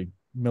very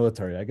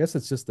military. I guess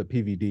it's just the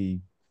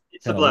PVD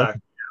It's a kind of look. black,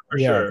 yeah, for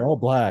Yeah, it's sure. all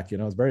black.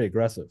 It's very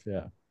aggressive.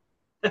 Yeah,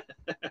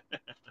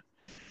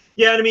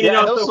 Yeah, I mean, and Yeah,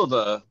 and also also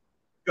go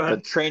the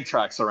ahead. train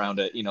tracks around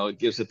it, it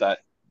gives it that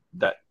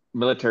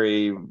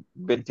military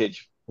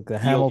vintage like the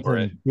feel for it.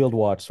 Hamilton field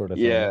watch sort of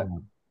thing. Yeah. Yeah.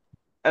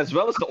 As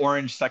well as the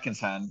orange seconds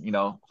hand,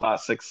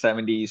 classic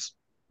 70s,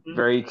 Mhm.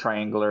 very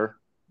triangular.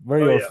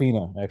 Very Oh yeah,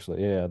 Orfina,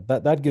 actually. Yeah,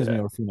 that gives me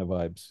Yeah. Orfina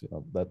vibes.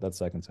 That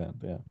second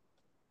hand. Yeah.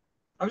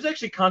 I was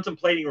actually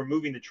contemplating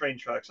removing the train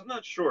tracks. I'm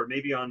not sure,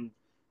 maybe on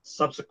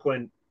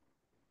subsequent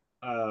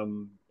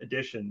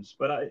editions,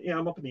 but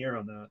I'm up in the air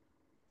on that.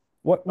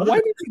 What? Other Why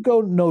did you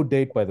go no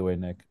date, by the way,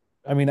 Nick?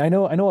 I mean, I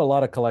know a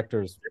lot of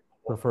collectors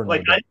prefer than no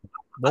like date. I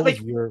What was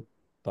like your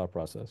thought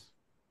process?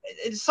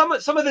 some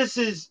of this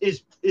is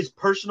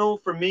personal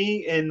for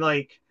me, and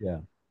like Yeah.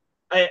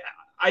 I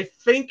I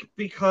think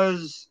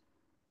because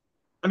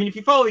I mean, if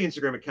you follow the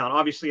Instagram account,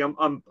 obviously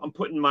I'm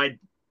putting my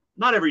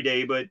not every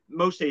day, but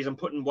most days I'm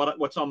putting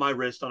what's on my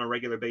wrist on a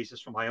regular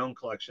basis for my own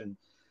collection,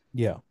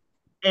 Yeah.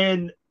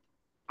 and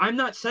I'm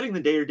not setting the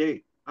day or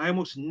date. I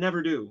almost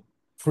never do,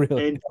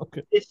 Really? and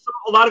Okay. it's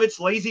a lot of it's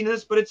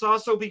laziness, but it's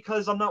also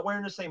because I'm not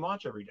wearing the same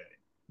watch every day.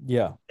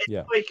 Yeah.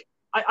 Yeah. Like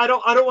I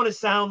don't want to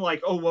sound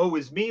like oh woe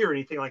is me or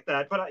anything like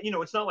that, but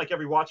it's not like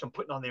every watch I'm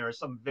putting on there is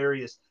some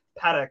various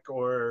Patek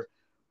or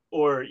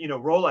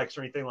Rolex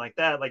or anything like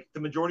that. Like the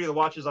majority of the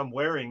watches I'm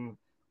wearing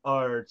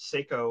are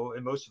Seiko,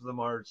 and most of them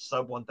are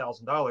sub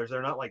 $1,000.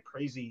 They're not like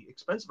crazy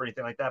expensive or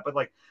anything like that. But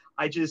like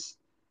I just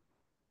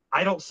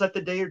I don't set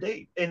the day or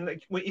date. And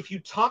like, if you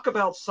talk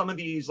about some of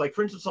these, like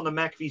for instance on the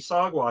MACV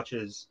SOG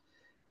watches,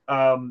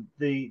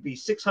 the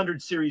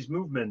 600 series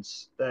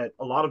movements that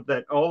all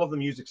of the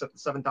music except the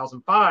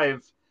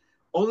 7005,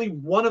 only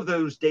one of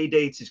those day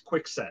dates is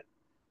quick set.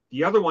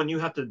 The other one you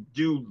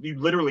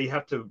literally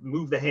have to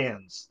move the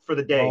hands for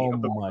the day Oh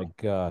of the my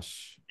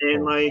gosh.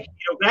 and Oh like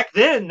wow. back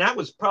then that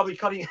was probably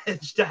cutting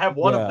edge to have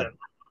one of Yeah. them,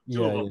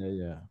 two of Yeah. them,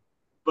 Yeah. Yeah.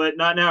 but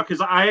not now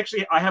because I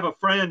have a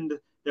friend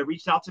that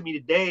reached out to me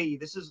today.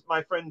 This is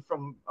my friend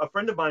from a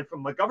friend of mine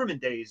from my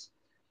government days,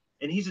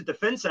 and he's a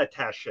defense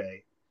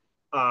attaché.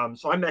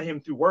 So I met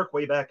him through work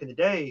way back in the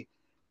day,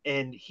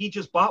 and he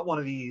just bought one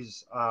of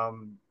these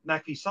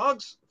MACV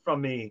SOGs from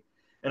me,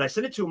 and I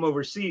sent it to him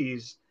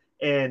overseas.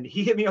 And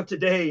he hit me up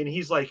today, and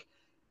he's like,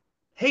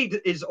 "Hey,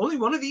 is only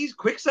one of these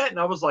quick set?" And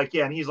I was like,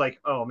 "Yeah." And he's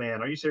like, "Oh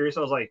man, are you serious?" I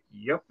was like,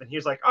 "Yep." And he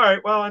was like, "All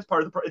right, well, it's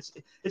part of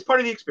it's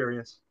part of the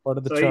experience." Part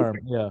of the So he, charm.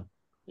 Yeah.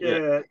 Yeah.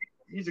 yeah,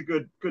 he's a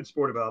good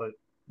sport about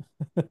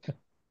it.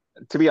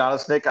 To be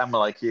honest, Nick, I'm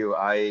like you.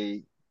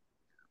 I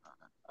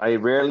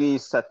rarely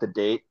set the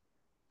date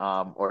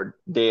or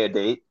day a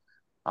date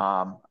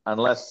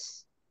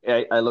unless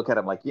I look at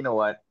it like, you know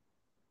what,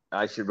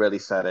 I should really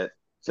set it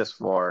just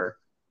for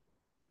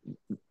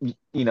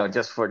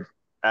just for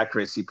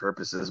accuracy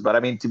purposes. But I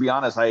mean, to be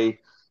honest,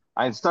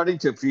 I'm starting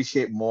to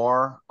appreciate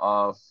more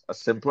of a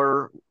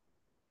simpler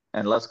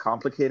and less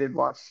complicated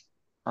watch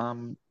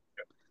um,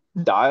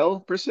 dial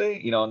per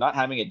se. Not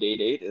having a day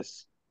date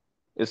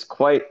is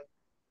quite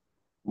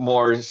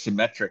more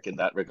symmetric in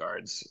that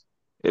regards.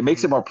 It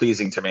makes it Mm-hmm. more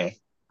pleasing to me.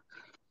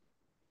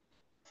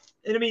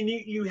 And I mean,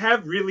 you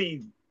have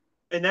really,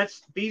 and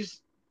that's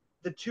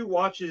the two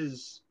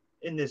watches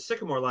in this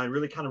Sycamore line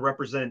really kind of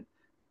represent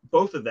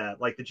both of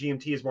that. Like the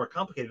GMT is more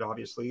complicated,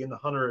 obviously, and the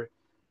Hunter,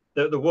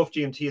 the Wolf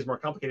GMT is more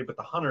complicated, but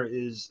the Hunter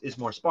is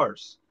more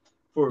sparse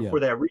for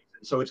that reason.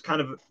 So it's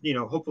kind of,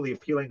 hopefully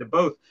appealing to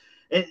both.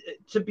 And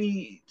to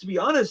be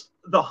honest,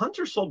 the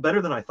Hunter sold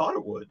better than I thought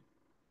it would.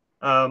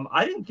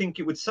 I didn't think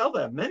it would sell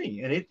that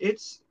many, and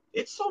it's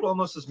sold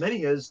almost as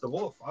many as the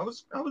Wolf. I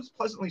was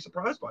pleasantly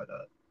surprised by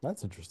that.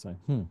 That's interesting.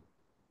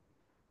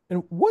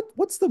 And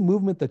what's the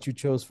movement that you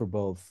chose for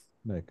both,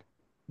 Nick?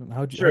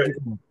 How'd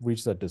you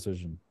reach that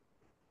decision?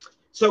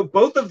 So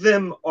both of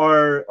them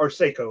are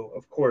Seiko,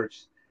 of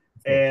course.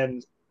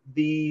 And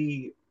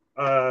the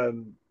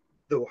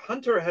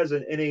Hunter has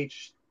an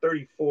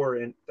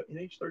NH34 and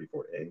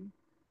NH34A.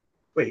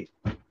 Wait,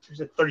 is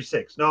it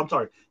 36? No, I'm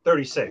sorry,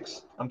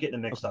 36. I'm getting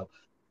it mixed up.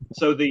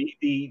 So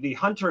the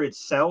Hunter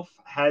itself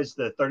has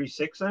the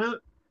 36 in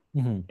it,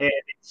 and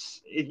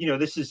it's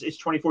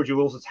 24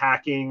 joules. It's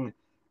hacking.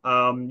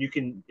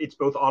 It's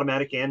both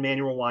automatic and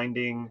manual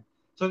winding.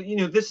 So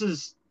this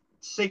is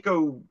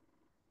Seiko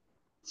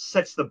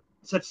sets the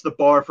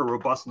bar for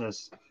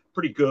robustness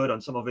pretty good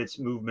on some of its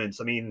movements.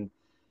 I mean,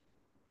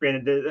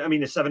 granted, the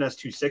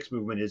 7S26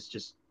 movement is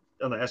just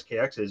on the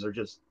SKXs are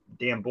just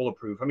damn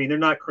bulletproof. I mean, they're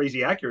not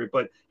crazy accurate,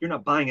 but you're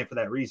not buying it for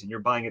that reason. You're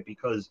buying it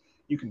because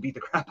you can beat the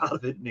crap out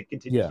of it and it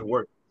continues to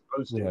work.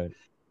 Right.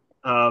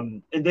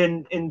 And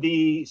then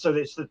it's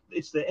the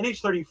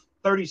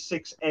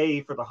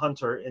NH36A for the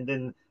Hunter, and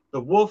then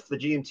the Wolf, the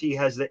GMT,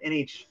 has the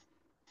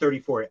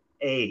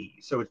NH34A.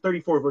 So it's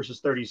 34 versus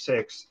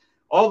 36.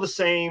 All the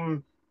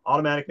same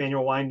automatic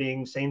manual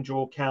winding, same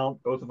joule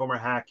count. Both of them are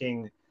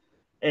hacking.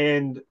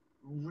 And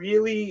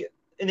really,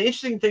 an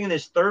interesting thing in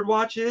this third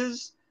watch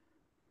is,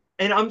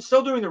 and I'm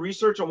still doing the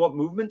research on what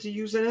movement to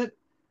use in it,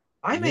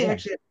 I may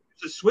actually have to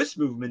use the Swiss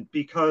movement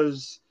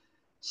because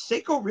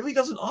Seiko really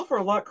doesn't offer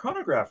a lot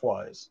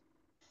chronograph-wise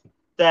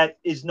that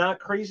is not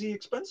crazy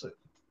expensive.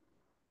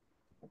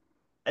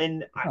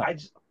 And I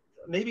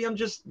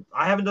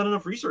haven't done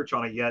enough research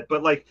on it yet.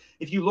 But like,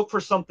 if you look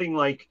for something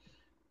like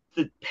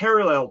the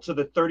parallel to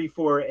the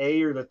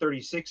 34A or the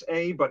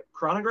 36A, but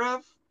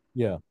chronograph,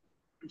 I'm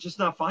just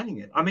not finding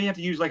it. I may have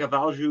to use like a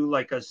Valjoux,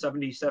 like a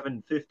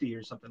 7750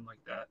 or something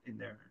like that in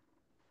there.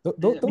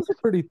 Those are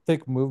pretty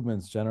thick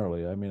movements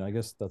generally. I mean, I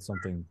guess that's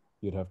something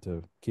you'd have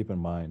to keep in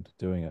mind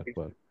doing it.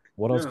 But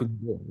what else can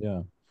you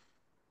do?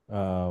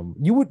 Yeah.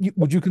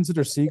 Would you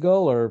consider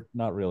Seagull or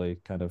not really?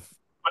 Kind of.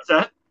 What's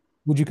that?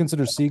 Would you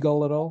consider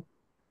Seagull at all?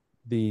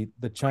 The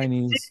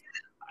Chinese.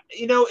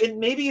 And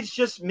maybe it's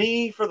just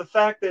me for the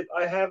fact that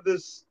I have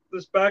this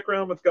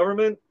background with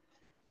government.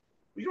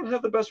 We don't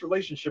have the best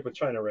relationship with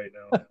China right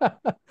now.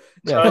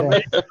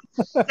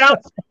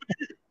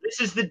 This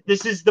is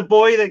the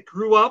boy that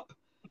grew up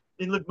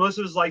and lived most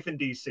of his life in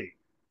DC.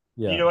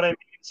 You know what I mean?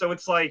 So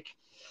it's like,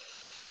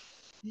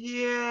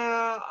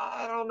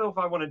 I don't know if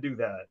I want to do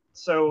that.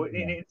 So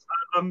I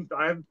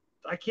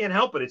can't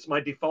help it. It's my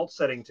default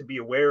setting to be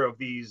aware of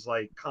these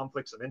like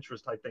conflicts of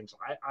interest type things. So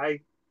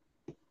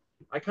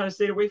I kind of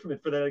stayed away from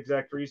it for that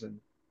exact reason.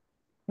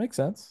 Makes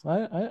sense.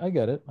 I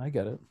get it.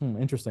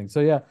 Interesting. So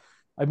yeah,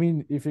 I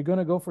mean, if you're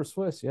gonna go for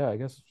Swiss, I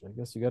guess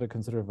you got to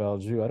consider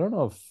Valjoux. I don't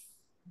know if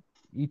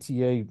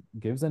ETA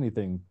gives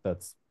anything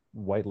that's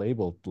white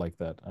labeled like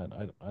that.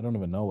 I don't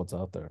even know what's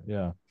out there.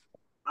 Yeah,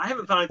 I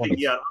haven't found anything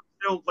yet.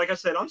 Like I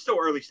said, I'm still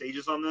early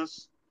stages on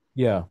this.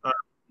 Yeah.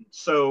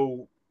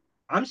 So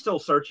I'm still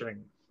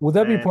searching. Would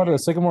that be part of the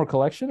Sycamore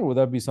collection, or would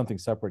that be something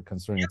separate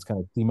concerning it's kind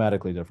of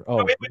thematically different?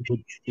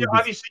 Obviously it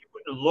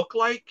wouldn't look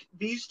like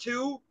these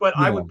two, but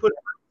I would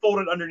fold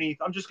it underneath.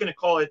 I'm just going to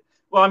call it.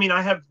 Well, I mean,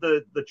 I have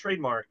the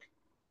trademark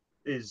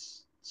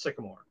is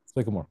Sycamore.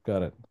 Sycamore,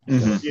 got it.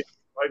 Mm-hmm.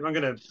 I'm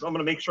gonna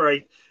make sure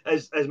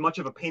as much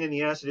of a pain in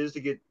the ass it is to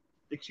get,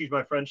 excuse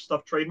my French,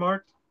 stuff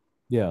trademarked.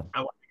 Yeah,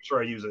 I want to make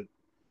sure I use it.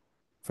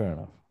 Fair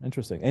enough.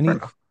 Interesting.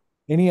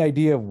 Any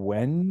idea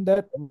when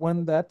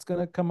that's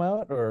gonna come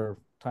out, or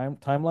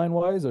timeline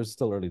wise, or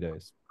still early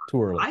days?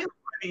 Too early. I am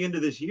by the end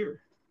of this year.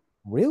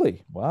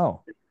 Really?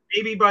 Wow.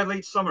 Maybe by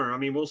late summer. I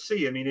mean, we'll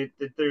see. I mean,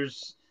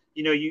 there's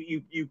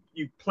you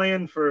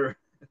plan for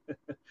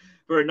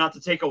for it not to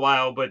take a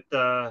while, but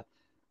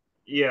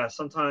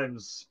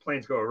sometimes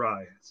plans go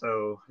awry.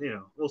 So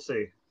we'll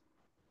see.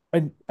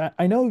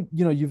 I know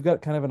you've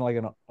got kind of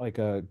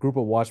a group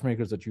of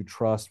watchmakers that you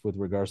trust with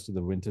regards to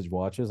the vintage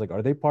watches. Like,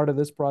 are they part of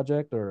this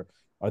project, or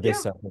are they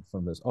separate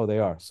from this? Oh, they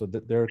are. So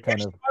they're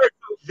kind of.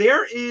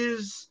 There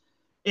is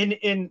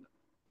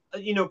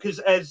because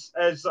as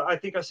I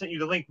think I sent you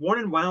the link, Worn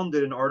and Wound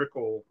did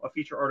a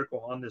feature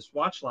article on this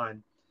watch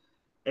line,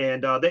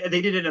 and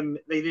they did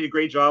a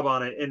great job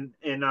on it.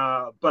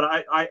 But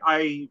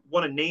I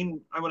want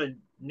to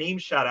name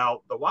shout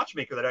out the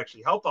watchmaker that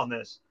actually helped on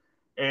this.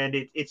 And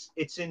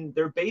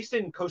they're based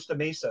in Costa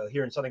Mesa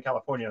here in Southern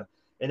California,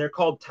 and they're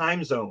called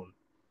Time Zone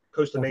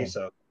Costa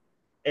Mesa.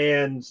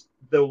 And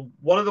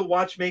one of the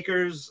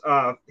watchmakers,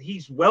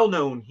 he's well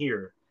known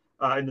here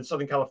in the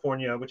Southern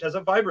California, which has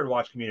a vibrant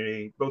watch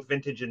community, both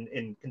vintage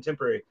and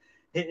contemporary.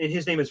 And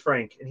his name is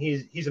Frank, and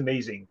he's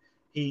amazing.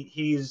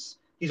 He's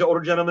an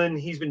older gentleman.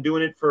 He's been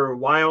doing it for a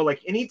while.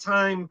 Like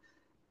anytime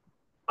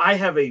I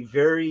have a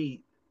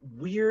very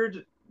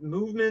weird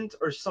movement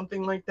or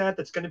something like that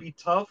that's going to be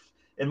tough,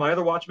 and my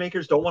other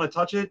watchmakers don't want to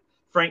touch it.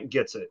 Frank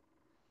gets it,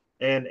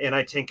 and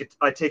I take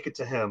it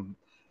to him.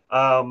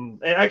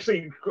 And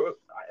actually,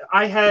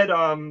 I had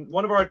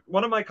one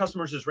of my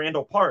customers is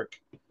Randall Park,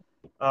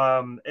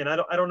 and I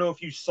don't know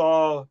if you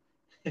saw.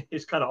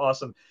 It's kind of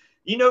awesome.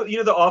 You know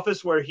the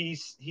office where he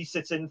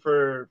sits in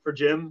for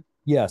Jim.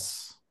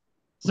 Yes.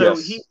 So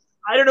Yes.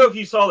 I don't know if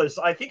you saw this.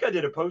 I think I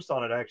did a post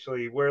on it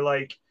actually, where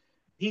like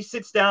he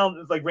sits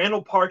down, like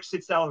Randall Park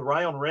sits down with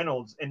Ryan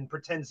Reynolds and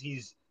pretends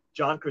he's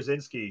John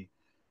Krasinski,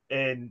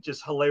 and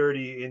just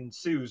hilarity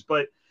ensues.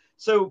 But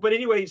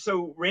anyway,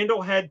 so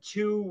Randall had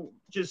two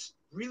just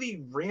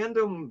really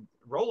random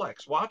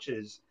Rolex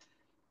watches,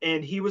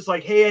 and he was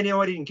like, "Hey, I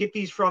know I didn't get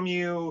these from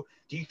you.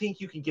 Do you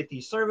think you can get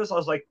these service?" I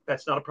was like,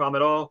 "That's not a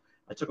problem at all."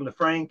 I took them to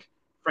Frank.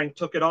 Frank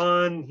took it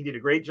on. He did a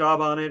great job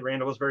on it.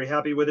 Randall was very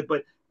happy with it.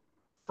 But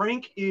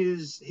Frank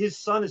is his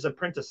son is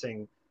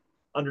apprenticing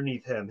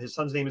underneath him. His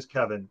son's name is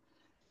Kevin,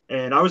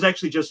 and I was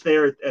actually just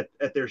there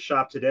at their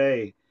shop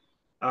today,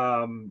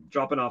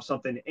 dropping off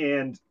something.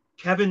 And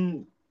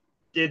Kevin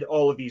did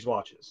all of these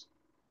watches.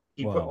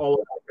 He put Wow. all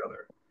of it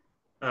together,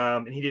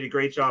 and he did a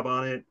great job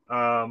on it.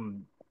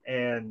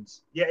 And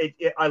yeah,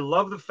 I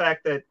love the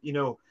fact that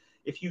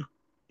if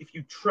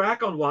you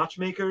track on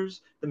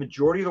watchmakers, the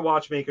majority of the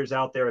watchmakers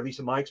out there, at least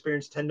in my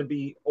experience, tend to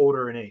be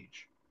older in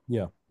age.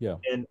 Yeah. Yeah.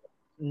 And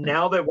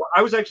now that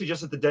I was actually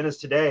just at the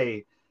dentist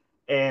today,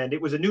 and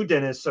it was a new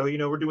dentist, so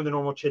we're doing the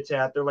normal chit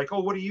chat. They're like, "Oh,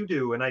 what do you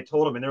do?" And I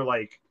told them, and they're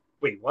like,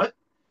 "Wait, what?"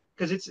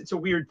 Because it's a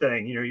weird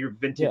thing, you're Yeah.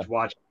 vintage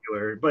watch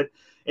dealer,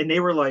 and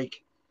they were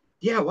like,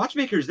 "Yeah,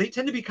 watchmakers, they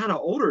tend to be kind of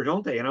older,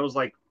 don't they?" And I was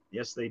like,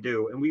 "Yes, they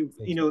do." And we,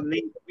 I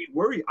think so. we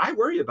worry. I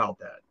worry about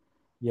that.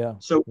 Yeah.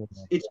 So Yeah.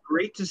 it's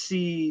great to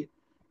see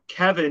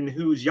Kevin,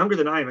 who's younger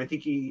than I am.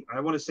 I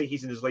want to say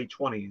he's in his late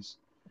 20s,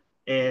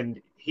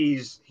 and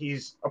he's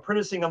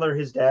apprenticing under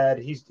his dad.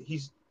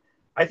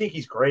 I think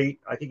he's great.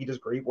 I think he does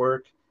great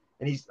work,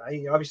 and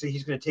obviously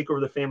he's going to take over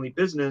the family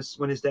business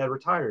when his dad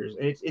retires,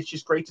 and it's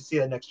just great to see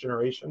that next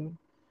generation,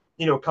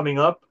 coming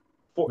up,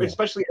 for Yeah.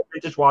 especially as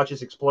vintage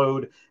watches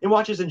explode and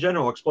watches in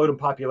general explode in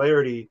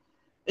popularity,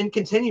 and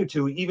continue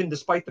to, even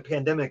despite the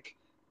pandemic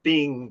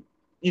being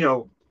you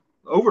know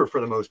over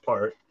for the most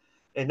part,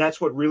 and that's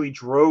what really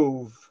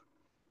drove,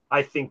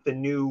 I think, the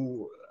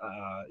new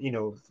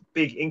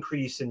big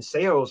increase in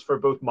sales for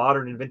both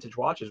modern and vintage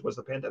watches was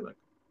the pandemic.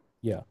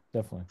 Yeah.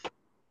 Definitely.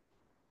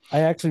 I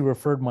actually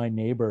referred my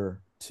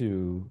neighbor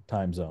to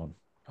Time Zone.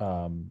 The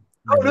Oh,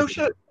 no neighbor.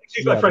 shit.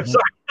 Excuse my Yeah. friend.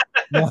 Sorry.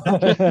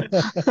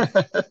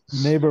 The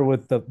neighbor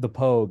with the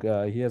Pogue.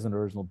 He has an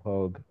original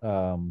Pogue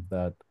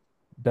that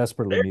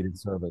desperately There. needed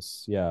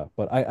service. Yeah,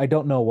 but I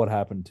don't know what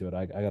happened to it.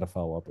 I got to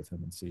follow up with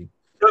him and see.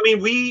 I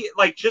mean, we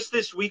like just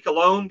this week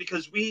alone,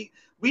 because we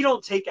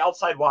don't take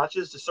outside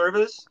watches to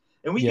service,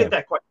 and we Yeah. get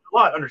that quite a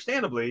lot,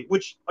 understandably,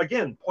 which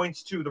again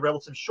points to the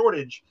relative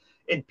shortage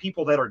in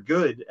people that are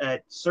good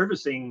at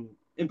servicing,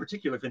 in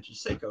particular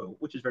vintage Seiko,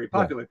 which is very Yeah.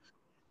 popular.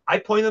 I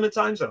point them at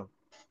Time Zone,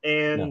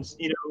 Yeah. and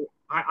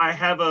I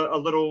have a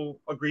little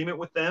agreement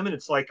with them, and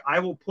it's like I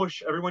will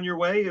push everyone your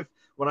way if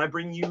when I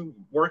bring you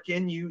work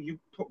in, you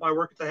put my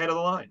work at the head of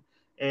the line,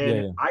 Yeah.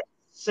 and Yeah. I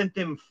sent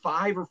them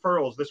 5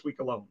 referrals this week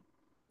alone.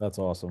 That's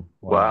awesome.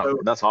 Wow. Wow, So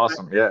that's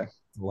awesome. Yeah.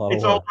 A lot of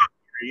it's all work. love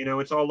here,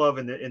 it's all love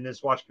in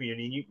this watch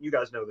community. You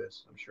guys know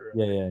this, I'm sure.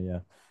 Yeah. Yeah.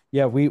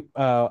 Yeah.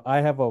 Yeah.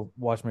 I have a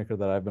watchmaker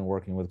that I've been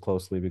working with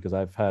closely because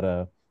I've had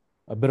a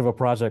bit of a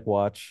project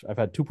watch. I've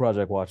had two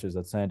project watches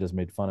that Sand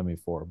made fun of me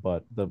for,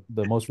 but the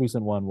most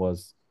recent one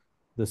was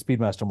the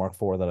Speedmaster Mark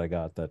IV that I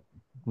got that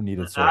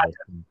needed I, service.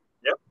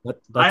 yep.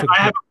 That took.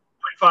 I have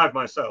a 0.5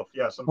 myself.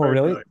 Yes, I'm Oh, very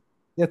really? familiar.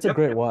 It's a Yep,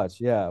 great yep. watch.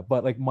 Yeah.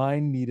 But like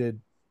mine needed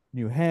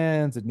new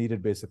hands. It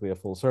needed basically a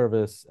full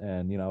service.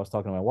 And, I was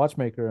talking to my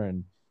watchmaker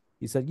and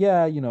he said,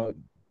 yeah,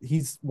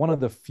 he's one of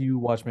the few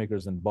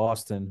watchmakers in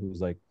Boston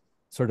who's like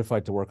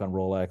certified to work on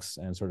Rolex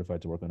and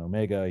certified to work on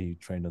Omega. He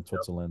trained in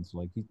Switzerland. So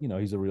like,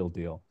 he's a real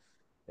deal.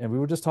 And we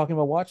were just talking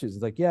about watches.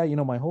 It's like, yeah,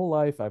 my whole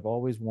life I've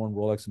always worn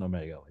Rolex and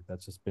Omega. Like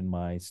that's just been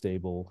my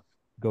stable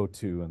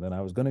go-to. And then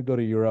I was going to go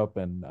to Europe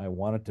and I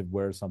wanted to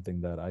wear something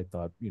that I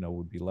thought,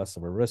 would be less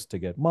of a risk to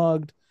get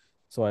mugged.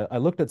 So I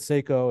looked at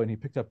Seiko and he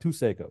picked up two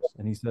Seikos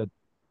and he said,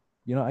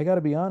 I got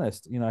to be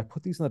honest, I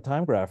put these in the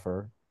time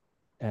grapher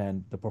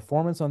and the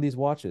performance on these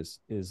watches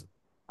is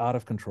out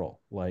of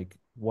control. Like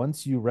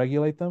once you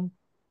regulate them,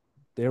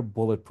 they're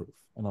bulletproof.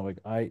 And I'm like,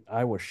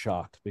 I was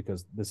shocked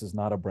because this is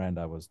not a brand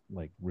I was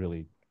like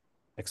really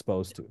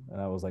exposed to.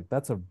 And I was like,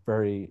 that's a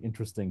very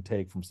interesting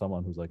take from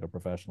someone who's like a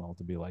professional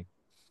to be like,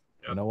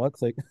 Yeah.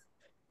 it's like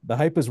the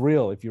hype is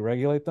real. If you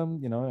regulate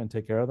them, and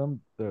take care of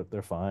them,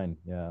 they're fine.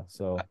 Yeah.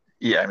 So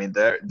Yeah, I mean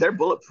they're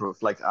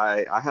bulletproof. Like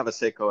I have a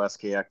Seiko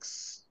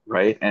SKX,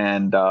 right?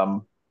 And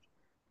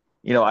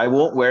I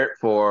won't wear it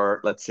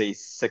for let's say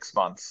 6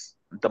 months.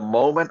 The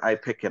moment I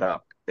pick it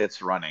up,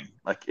 it's running.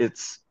 Like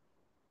it's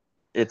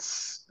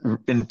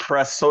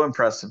so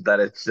impressive that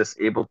it's just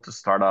able to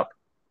start up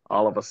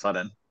all of a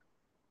sudden.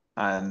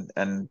 And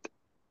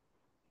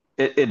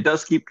it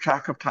does keep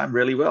track of time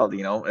really well.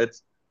 You know,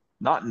 it's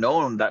not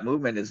known that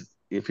movement is,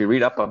 if you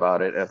read up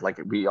about it, as like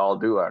we all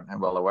do and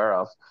well aware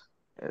of,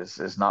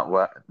 is not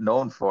what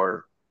known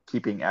for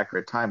keeping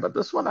accurate time, but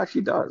this one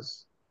actually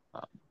does.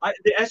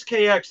 The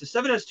SKX, the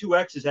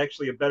 7S2X is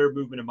actually a better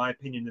movement in my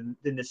opinion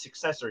than the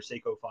successor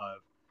Seiko 5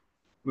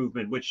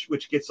 movement,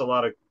 which gets a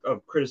lot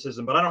of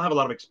criticism. But I don't have a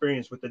lot of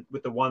experience with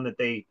the one that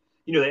they,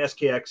 the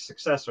SKX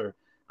successor.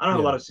 I don't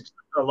have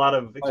a lot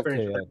of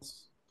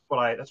experience with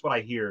that. That's what I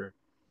hear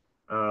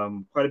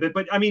quite a bit.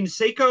 But I mean,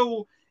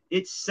 Seiko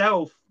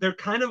itself, they're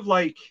kind of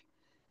like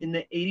in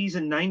the 80s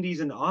and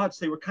 90s and aughts,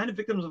 they were kind of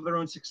victims of their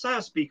own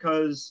success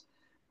because,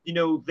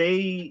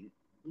 they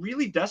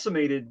really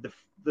decimated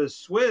the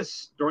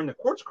Swiss during the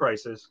quartz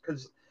crisis.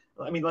 Because,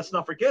 I mean, let's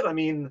not forget, I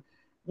mean,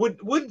 would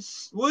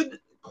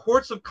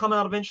quartz have come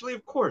out eventually?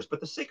 Of course, but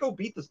the Seiko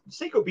beat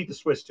the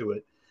Swiss to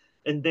it,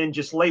 and then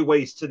just lay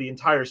waste to the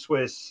entire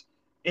Swiss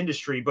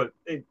industry. But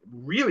it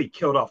really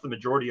killed off the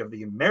majority of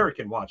the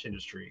American watch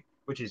industry,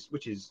 which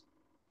is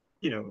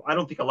I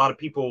don't think a lot of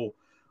people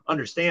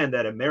understand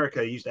that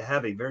America used to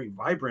have a very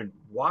vibrant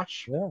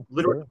watch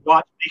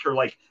maker,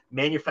 like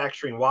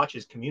manufacturing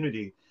watches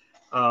community.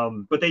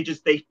 But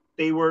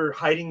they were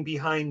hiding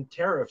behind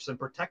tariffs and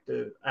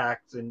protective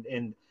acts,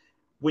 and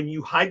when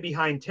you hide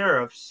behind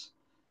tariffs,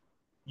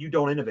 you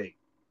don't innovate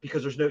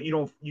because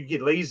you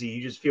get lazy.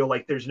 You just feel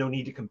like there's no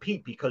need to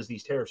compete because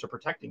these tariffs are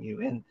protecting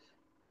you. And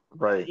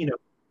right,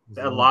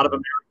 a lot of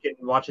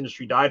American watch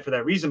industry died for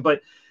that reason.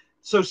 But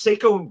so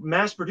Seiko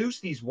mass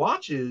produced these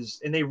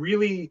watches, and they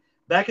really,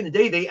 back in the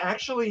day, they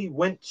actually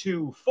went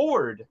to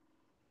Ford.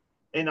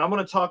 And I'm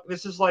going to talk,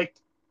 this is like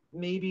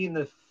maybe in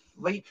the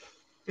late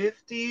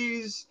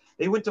 50s.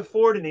 They went to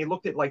Ford and they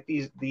looked at like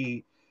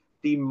the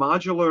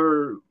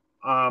modular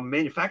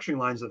manufacturing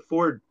lines that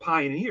Ford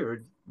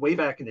pioneered way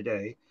back in the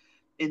day,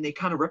 and they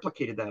kind of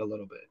replicated that a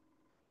little bit.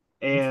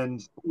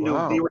 And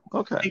they were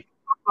talking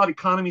about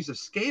economies of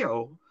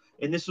scale,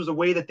 and this was a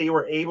way that they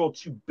were able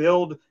to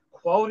build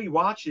quality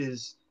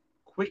watches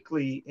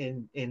quickly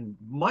and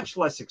much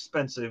less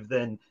expensive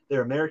than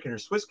their American or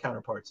Swiss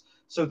counterparts.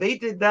 So they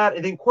did that,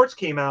 and then quartz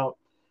came out.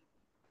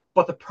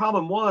 But the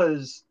problem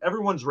was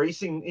everyone's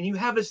racing, and you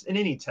have this in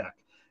any tech.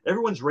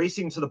 Everyone's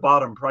racing to the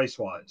bottom price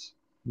wise.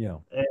 Yeah.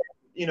 And,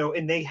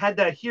 and they had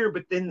that here,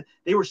 but then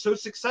they were so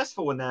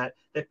successful in that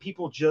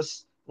people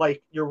just,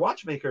 like your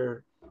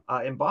watchmaker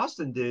in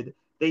Boston did,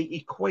 they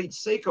equate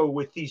Seiko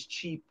with these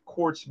cheap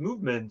quartz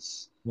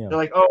movements. Yeah. They're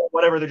like, oh,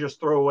 whatever, they're just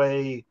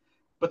throwaway.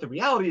 But the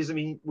reality is, I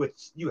mean,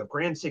 you have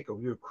Grand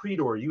Seiko, you have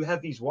Creedor, you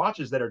have these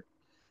watches that are,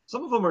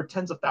 some of them are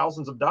tens of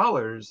thousands of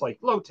dollars, like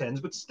low tens,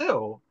 but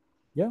still.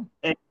 Yeah.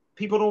 And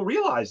people don't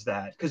realize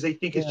that because they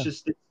think it's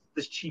just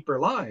this cheaper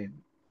line.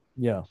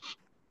 Yeah.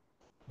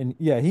 And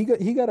yeah, he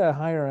got a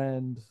higher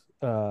end,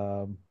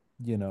 I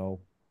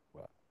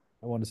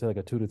want to say like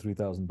a $2,000 to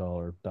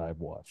 $3,000 dive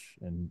watch,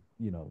 and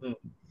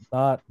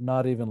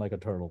not even like a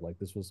turtle. Like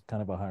this was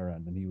kind of a higher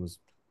end, and he was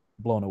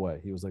blown away.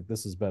 He was like,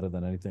 "This is better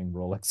than anything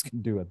Rolex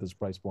can do at this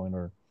price point,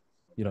 or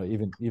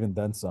even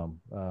then some."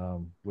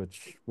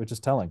 Which is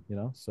telling,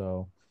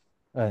 So,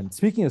 and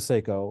speaking of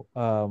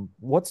Seiko,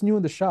 what's new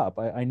in the shop?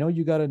 I know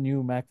you got a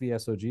new MACV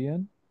SOG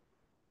in.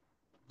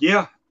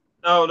 Yeah,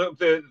 no,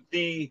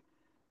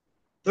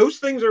 those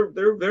things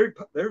they're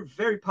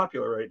very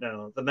popular right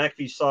now. The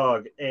MACV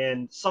SOG,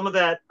 and some of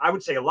that, I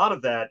would say, a lot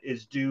of that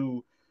is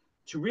due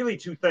to really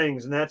two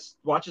things, and that's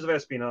watches of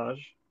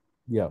espionage.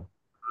 Yeah.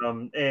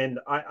 And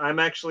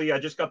I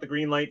just got the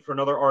green light for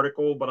another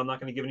article, but I'm not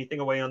going to give anything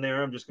away on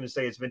there. I'm just going to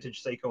say it's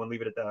vintage Seiko and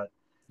leave it at that.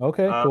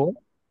 Okay, cool.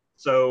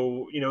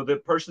 So,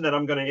 the person that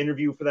I'm going to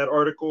interview for that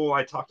article,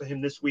 I talked to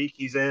him this week.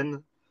 He's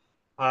in.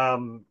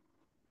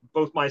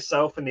 Both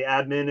myself and the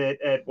admin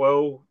at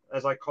WOA,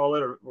 as I call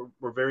it,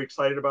 we're very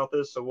excited about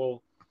this.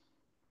 So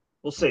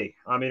we'll see.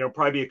 I mean, it'll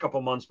probably be a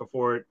couple months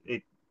before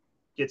it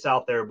gets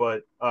out there,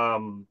 but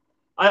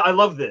I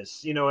love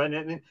this,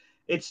 and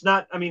it's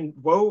not, I mean,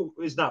 WOA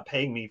is not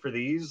paying me for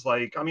these.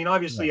 Like, I mean,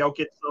 obviously I'll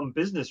get some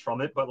business from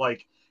it, but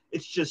like,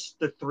 it's just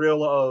the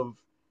thrill of,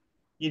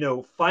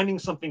 finding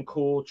something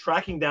cool,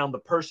 tracking down the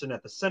person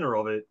at the center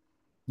of it.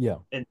 Yeah.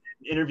 And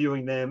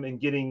interviewing them and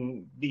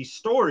getting these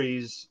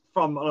stories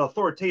from an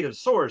authoritative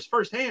source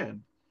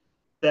firsthand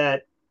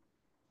that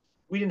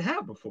we didn't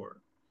have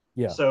before.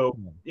 Yeah. So,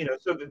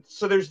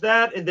 so there's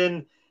that. And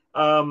then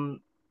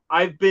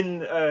I've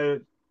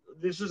been,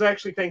 this was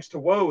actually thanks to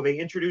WOA. They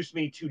introduced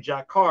me to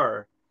Jack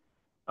Carr,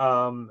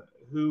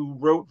 who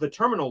wrote the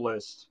Terminal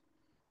List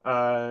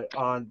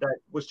that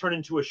was turned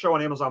into a show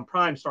on Amazon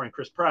Prime starring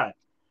Chris Pratt.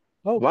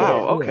 Oh,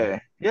 wow.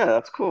 Okay. Yeah,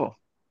 that's cool.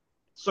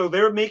 So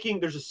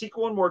there's a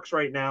sequel in works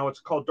right now. It's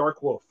called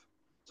Dark Wolf.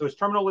 So it's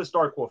Terminal List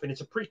Dark Wolf, and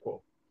it's a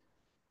prequel.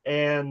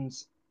 And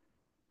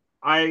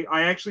I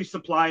actually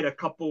supplied a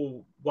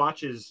couple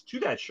watches to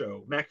that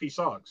show, MACV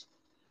SOGs.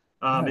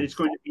 Nice. And it's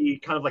going to be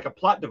kind of like a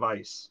plot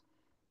device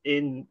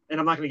and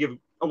I'm not going to give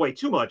away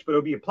too much, but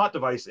it'll be a plot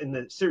device in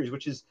the series,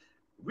 which is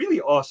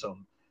really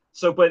awesome.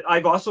 So, but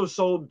I've also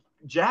sold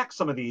Jack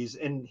some of these,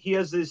 and he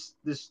has this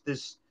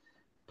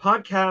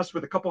podcast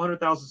with a couple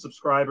 100,000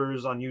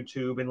 subscribers on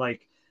YouTube, and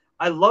like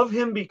I love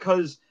him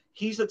because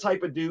he's the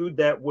type of dude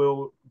that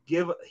will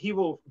give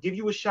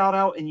you a shout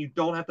out, and you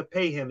don't have to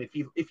pay him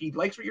if he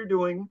likes what you're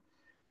doing,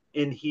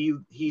 and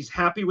he's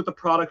happy with the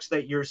products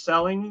that you're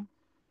selling.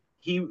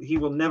 He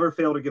will never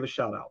fail to give a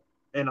shout out,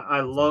 and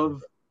I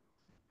love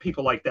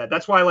people like that.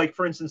 That's why, like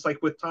for instance,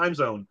 like with Time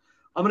Zone,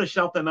 I'm going to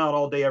shout them out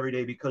all day, every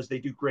day, because they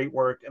do great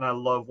work, and I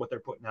love what they're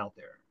putting out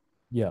there.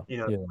 Yeah.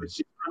 It's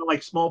kind of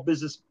like small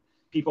business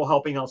people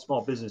helping out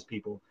small business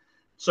people.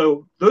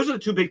 So those are the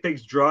two big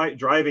things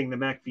driving the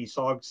MACV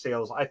SOG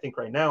sales, I think,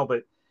 right now.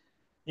 But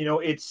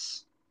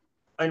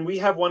and we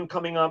have one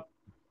coming up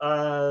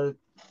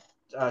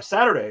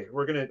Saturday.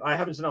 I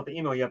haven't sent out the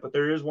email yet, but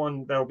there is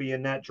one that'll be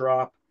in that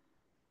drop.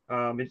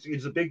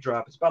 It's a big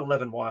drop. It's about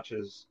 11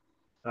 watches.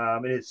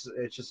 And it's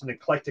just an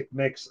eclectic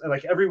mix. And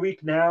like every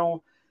week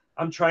now,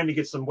 I'm trying to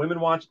get some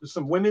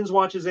women's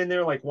watches in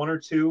there, like one or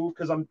two,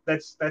 because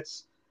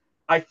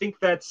I think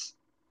that's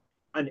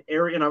an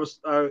area. And I was,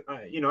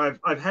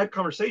 I've had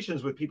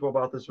conversations with people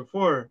about this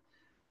before.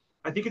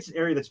 I think it's an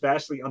area that's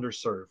vastly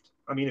underserved.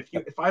 I mean,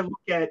 if I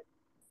look at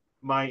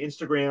my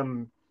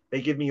Instagram,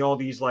 they give me all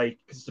these, like,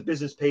 because it's a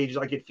business page,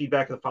 I get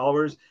feedback of the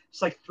followers.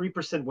 It's like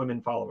 3%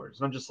 women followers,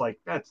 and I'm just like,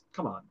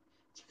 come on,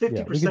 it's 50%.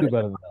 Yeah, we can do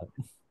better than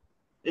that.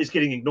 Is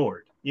getting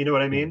ignored. You know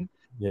what I mean?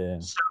 Yeah.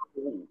 So,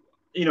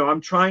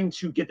 I'm trying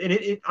to get,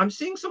 and I'm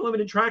seeing some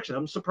limited traction.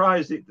 I'm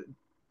surprised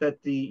that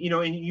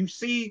and you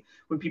see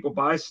when people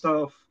buy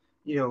stuff,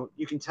 you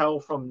can tell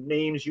from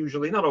names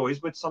usually, not always,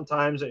 but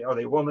sometimes, are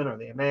they a woman? Are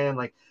they a man?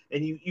 Like,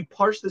 and you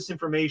parse this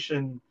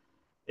information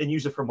and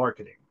use it for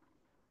marketing.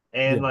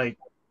 And like,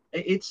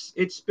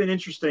 it's been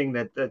interesting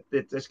that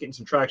that's getting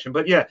some traction.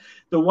 But yeah,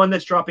 the one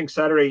that's dropping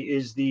Saturday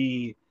is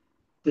the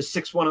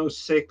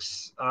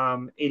 6106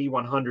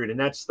 8100, and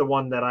that's the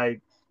one that I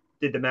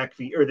did the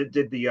MACV, or that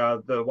did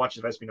the Watches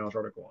of Espionage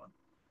article on.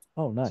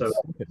 Oh, nice. So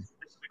it's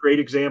a great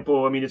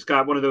example. I mean, it's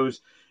got one of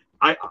those.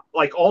 I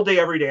like all day,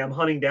 every day. I'm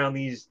hunting down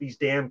these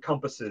damn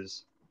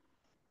compasses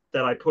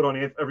that I put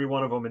on every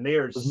one of them, and they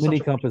are mini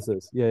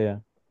compasses. Yeah.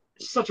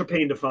 Such a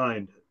pain to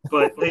find.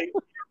 But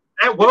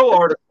that Woe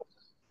article,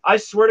 I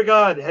swear to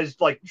God, has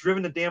like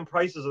driven the damn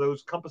prices of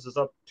those compasses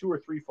up 2 or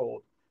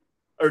 3-fold.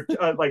 Or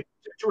like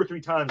 2 or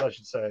 3 times, I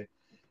should say.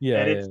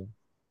 Yeah, and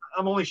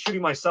I'm only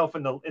shooting myself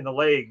in the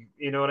leg.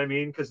 You know what I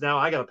mean? Because now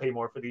I got to pay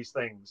more for these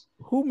things.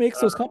 Who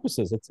makes those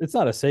compasses? It's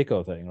not a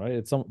Seiko thing, right?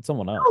 It's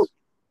someone else. No,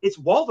 it's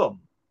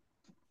Waltham.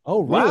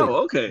 Oh, really? Wow.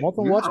 Okay.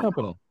 Waltham Watch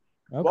Company.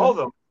 Okay.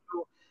 Waltham.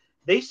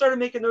 They started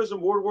making those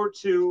in World War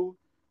II.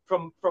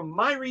 From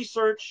my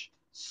research,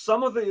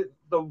 some of the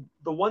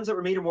ones that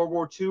were made in World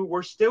War II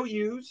were still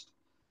used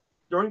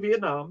during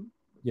Vietnam.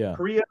 Yeah.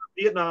 Korea,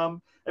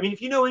 Vietnam. I mean,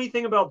 if you know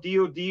anything about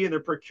DOD and their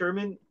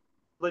procurement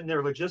and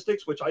their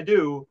logistics, which I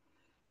do,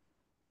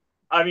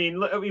 I mean,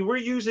 we're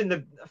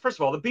using first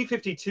of all, the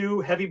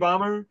B-52 heavy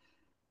bomber.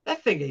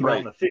 That thing came out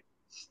in the 50s.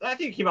 That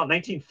thing came out in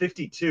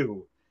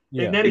 1952.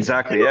 Yeah, and then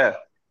exactly.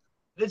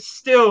 It's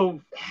still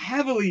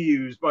heavily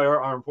used by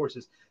our armed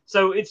forces.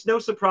 So it's no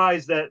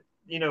surprise that,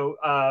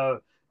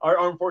 our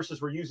armed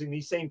forces were using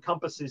these same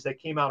compasses that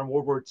came out in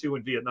World War II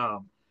in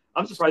Vietnam.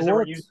 I'm surprised they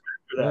weren't using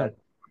after that.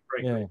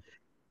 Yeah.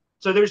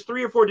 So there's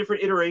 3 or 4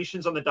 different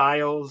iterations on the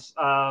dials,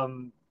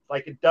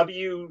 like a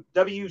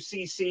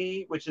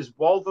WCC, which is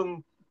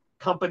Waltham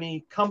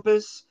Company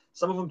Compass.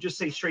 Some of them just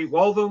say straight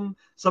Waltham.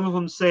 Some of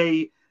them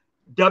say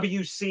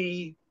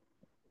WC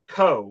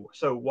Co.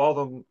 So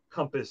Waltham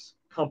Compass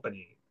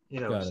Company.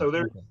 So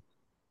there's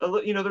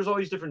all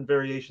these different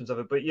variations of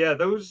it. But yeah,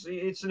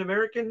 it's an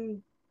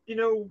American,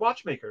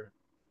 watchmaker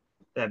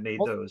that made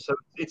those. So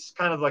it's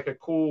kind of like a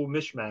cool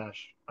mishmash.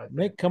 I think.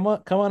 Nick, come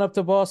on up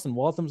to Boston.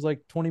 Waltham's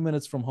like 20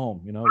 minutes from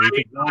home. I've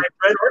read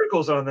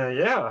articles on that.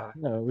 Yeah.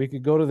 We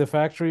could go to the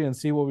factory and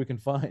see what we can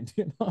find.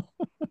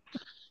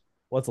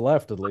 What's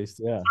left, at least.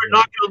 Yeah. Start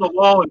knocking on the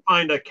wall and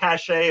find a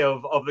cache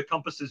of the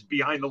compasses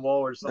behind the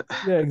wall or something.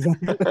 Yeah,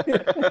 exactly.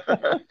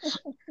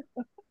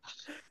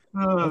 That's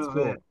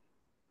cool. Man.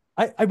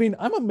 I mean,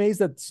 I'm amazed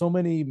that so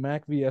many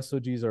MACV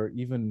SOGs are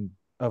even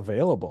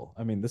available.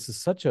 I mean, this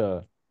is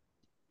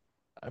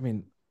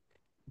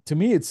to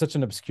me, it's such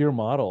an obscure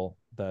model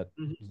that,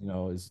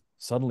 is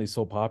suddenly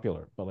so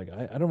popular. But like,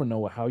 I don't even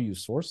know how you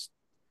source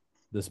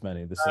this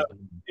many. I've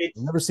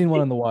never seen one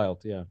in the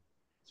wild. Yeah.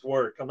 It's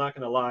work. I'm not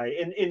going to lie.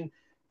 And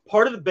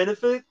part of the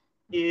benefit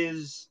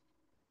is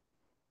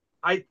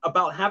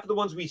about half of the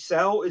ones we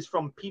sell is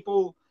from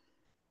people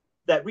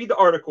that read the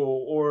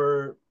article,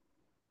 or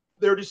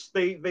they're just,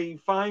 they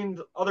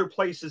find other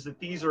places that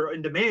these are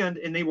in demand,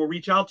 and they will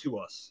reach out to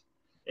us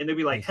and they'll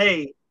be like,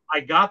 hey, I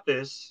got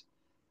this.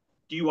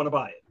 Do you want to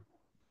buy it?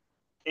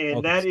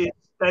 And that's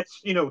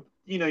you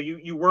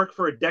work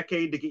for a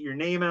decade to get your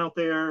name out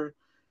there.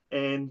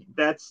 And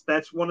that's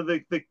one of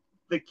the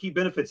key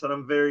benefits that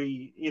I'm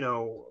very,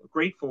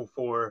 grateful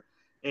for.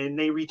 And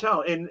they reach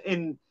out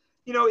and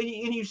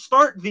you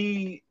start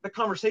the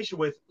conversation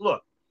with,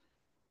 look,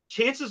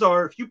 chances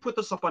are if you put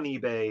this up on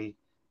eBay,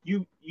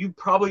 you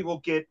probably will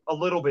get a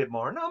little bit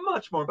more, not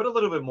much more, but a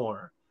little bit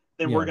more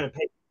than we're going to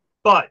pay.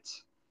 but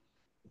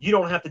you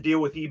don't have to deal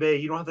with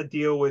eBay. You don't have to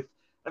deal with.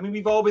 I mean,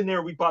 we've all been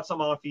there. We bought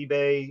some off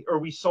eBay, or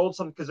we sold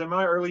some because in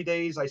my early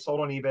days I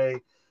sold on eBay,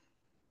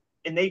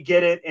 and they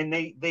get it, and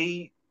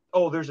they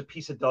oh, there's a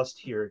piece of dust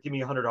here. Give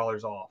me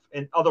 $100 off,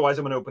 and otherwise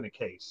I'm going to open a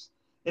case.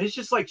 And it's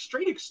just like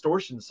straight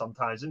extortion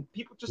sometimes, and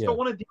people just Yeah. don't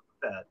want to deal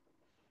with that,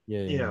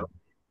 Yeah. you Yeah. know.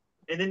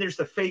 And then there's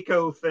the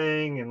FACO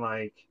thing, and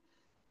like,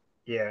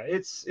 yeah,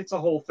 it's a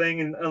whole thing.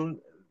 And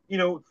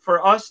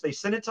for us, they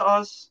send it to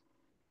us.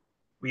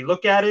 We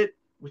look at it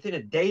within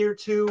a day or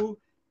two.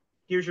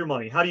 Here's your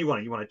money. How do you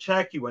want it? You want a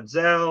check? You want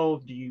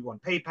Zelle? Do you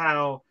want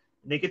PayPal?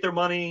 And they get their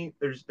money.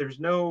 There's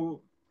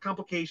no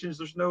complications.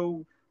 There's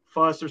no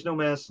fuss. There's no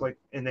mess. Like,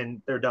 and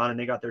then they're done and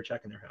they got their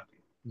check and they're happy.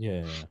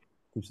 Yeah. Yeah.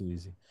 Keeps it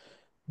easy.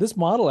 This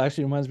model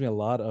actually reminds me a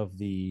lot of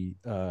the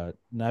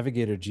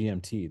Navigator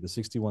GMT, the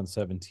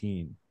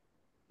 6117.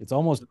 It's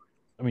almost,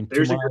 I mean,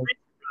 There's a good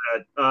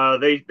reason for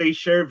that. They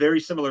share very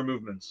similar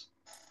movements.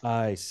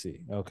 I see.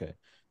 Okay.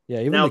 Yeah,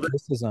 even Now, the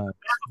case design is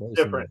very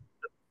different. similar.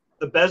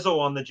 The bezel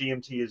on the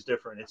GMT is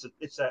different.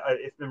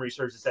 If memory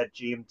serves, it's that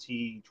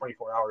GMT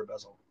 24-hour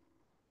bezel.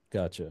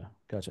 Gotcha.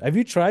 Have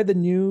you tried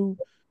the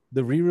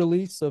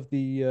re-release of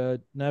the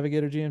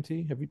Navigator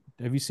GMT?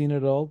 Have you seen it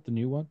at all? The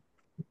new one?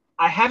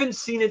 I haven't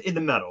seen it in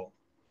the metal,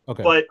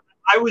 Okay. but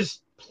I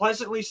was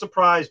pleasantly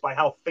surprised by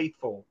how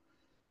faithful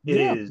it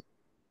is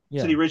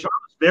to the original.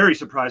 I was very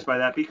surprised by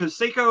that because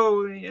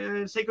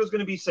Seiko's going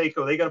to be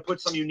Seiko. They got to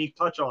put some unique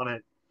touch on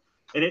it,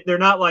 and they're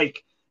not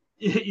like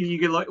you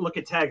can look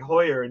at Tag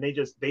Heuer and they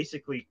just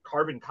basically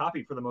carbon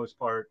copy for the most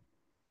part.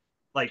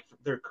 Like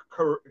their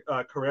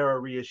Carrera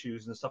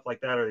reissues and stuff like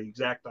that are the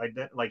exact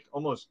like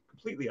almost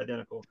completely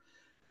identical.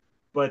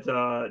 But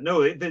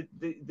no,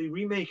 the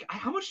remake.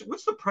 How much?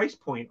 What's the price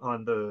point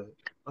on the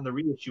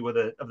reissue of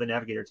the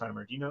Navigator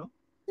timer? Do you know?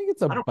 I think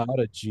it's about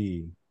a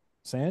G.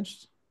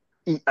 Sanj?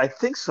 I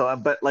think so,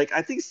 but like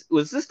I think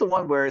was this the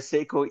one where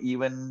Seiko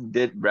even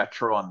did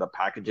retro on the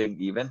packaging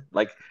even?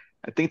 Like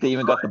I think they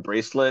even got the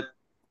bracelet.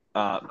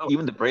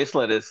 Even the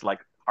bracelet is like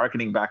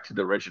harkening back to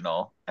the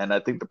original, and I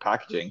think the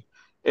packaging,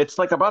 it's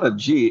like about a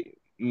G,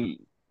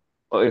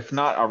 if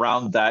not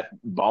around that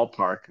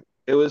ballpark.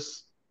 It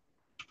was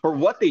for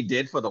what they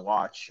did for the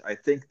watch. I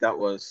think that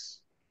was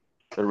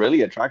a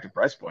really attractive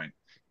price point.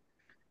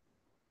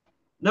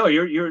 No,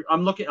 you're.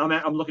 I'm looking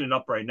it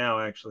up right now.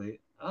 Actually,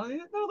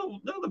 yeah,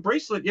 no, the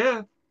bracelet.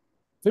 Yeah,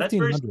 that's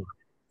very.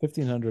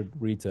 1500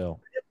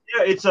 retail.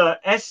 Yeah, it's a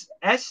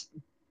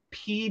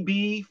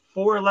SPB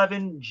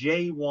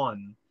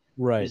 411J1.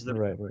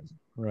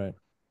 Right.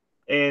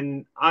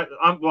 And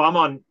I'm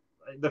on.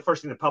 The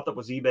first thing that popped up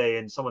was eBay,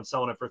 and someone's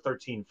selling it for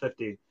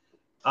 $13.50.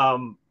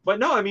 But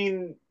no, I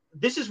mean,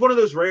 this is one of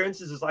those rare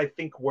instances I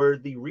think where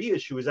the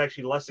reissue is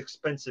actually less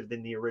expensive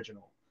than the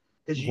original,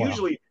 because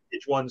usually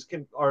vintage ones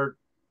are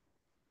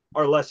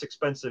less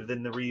expensive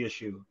than the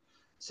reissue.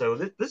 So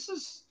this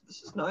is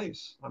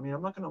nice. I mean,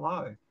 I'm not gonna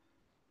lie.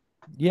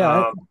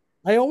 Yeah,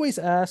 I always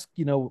ask,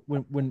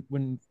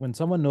 when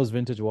someone knows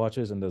vintage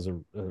watches and there's a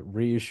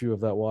reissue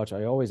of that watch,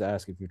 I always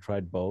ask if you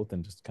tried both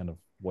and just kind of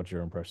what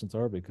your impressions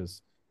are,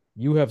 because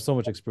you have so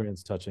much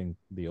experience touching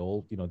the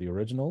old, the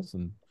originals,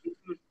 and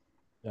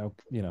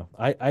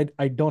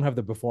I don't have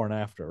the before and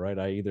after, right?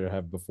 I either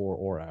have before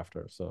or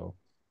after, so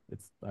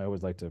I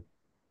always like to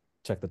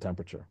check the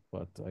temperature.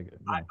 But I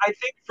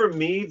think for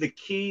me the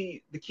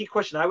key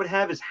question I would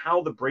have is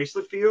how the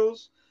bracelet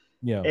feels.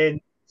 Yeah. And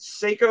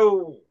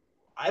Seiko,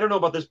 I don't know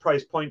about this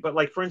price point, but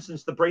like for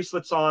instance, the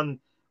bracelets on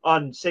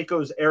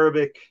Seiko's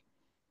Arabic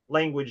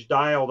language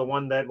dial, the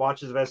one that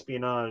Watches of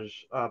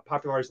Espionage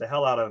popularized the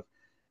hell out of.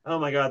 Oh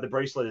my god, the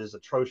bracelet is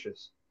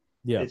atrocious.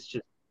 Yeah, it's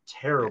just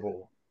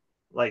terrible.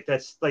 Like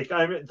that's like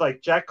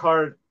Jack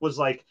Card was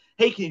like,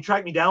 "Hey, can you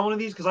track me down one of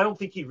these?" Because I don't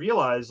think he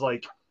realized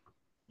like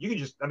you can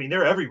just, I mean,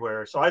 they're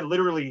everywhere. So I was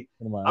like,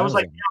 yeah,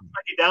 I'll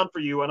track it down for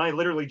you, and I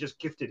literally just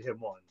gifted him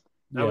one.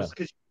 That was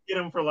because you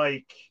get them for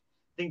like,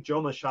 I think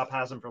Joma's shop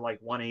has them for like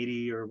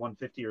 180 or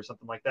 150 or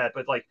something like that.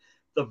 But like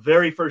the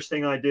very first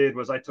thing I did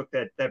was I took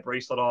that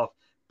bracelet off,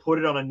 put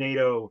it on a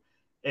NATO,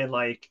 and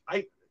like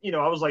I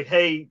was like,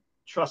 hey,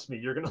 trust me,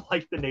 you're gonna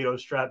like the NATO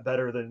strap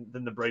better than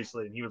the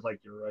bracelet. And he was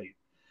like, you're right.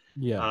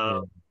 Yeah.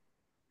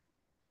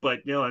 But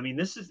I mean,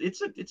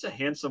 it's a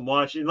handsome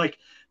watch, and like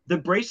the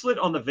bracelet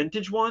on the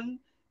vintage one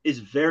is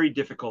very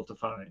difficult to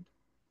find.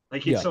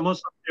 Like it's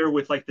almost up there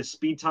with like the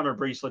speed timer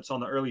bracelets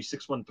on the early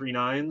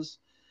 6139s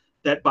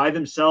that by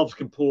themselves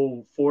can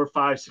pull $400,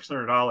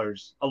 $500,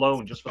 $600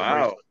 alone just for the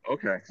bracelet.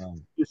 Okay.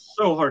 It's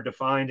so hard to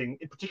find, and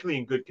particularly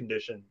in good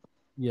condition.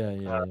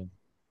 Yeah.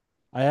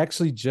 I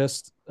actually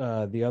just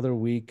the other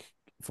week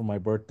for my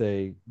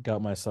birthday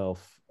got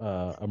myself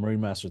a Marine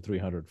Master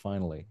 300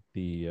 finally,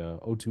 the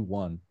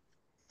 021,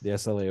 the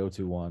SLA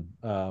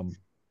 021.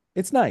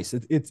 It's nice.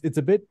 It's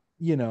a bit,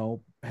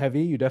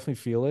 heavy. You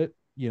definitely feel it,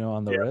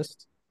 on the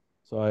wrist.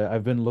 So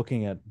I've been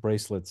looking at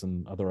bracelets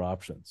and other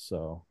options.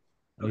 So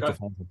I need to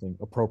find something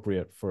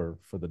appropriate for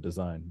the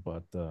design.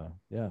 But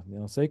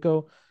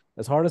Seiko,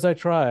 as hard as I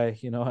try,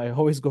 I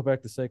always go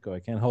back to Seiko. I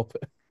can't help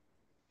it.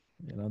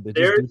 You know, they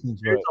just do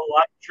things There's right. a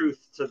lot of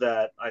truth to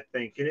that, I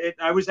think. And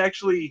I was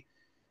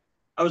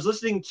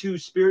listening to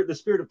the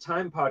Spirit of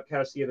Time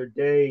podcast the other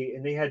day,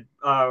 and they had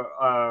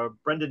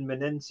Brendan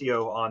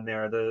Menencio on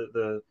there.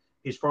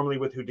 He's formerly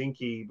with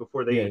Houdinki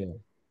before Yeah, they yeah.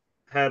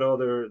 had all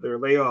their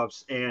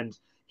layoffs, and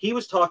he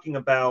was talking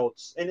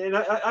about, and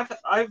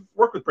I've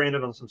worked with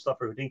Brandon on some stuff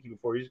for Houdinki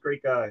before. He's a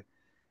great guy.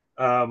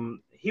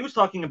 He was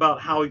talking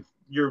about how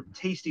your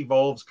taste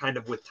evolves kind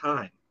of with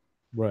time,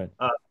 Right.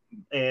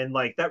 and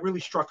like that really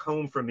struck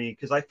home for me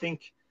because I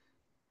think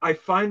I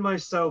find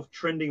myself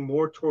trending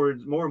more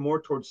and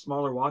more towards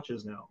smaller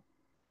watches now.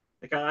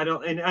 Like I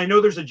don't, and I know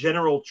there's a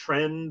general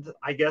trend,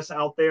 I guess,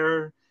 out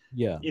there,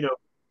 Yeah. you know,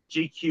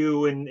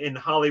 GQ and in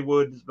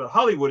Hollywood, but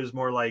Hollywood is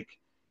more like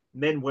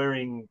men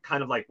wearing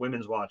kind of like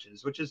women's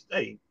watches, which is,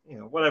 hey, you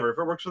know, whatever. If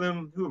it works for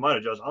them, who am I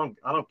to judge?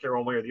 I don't care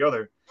one way or the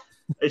other.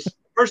 It's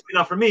personally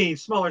not for me.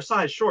 Smaller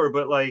size, sure,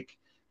 but like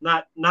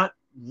not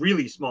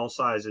really small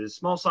sizes.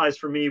 Small size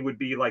for me would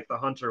be like the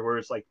Hunter, where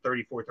it's like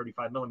 34,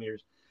 35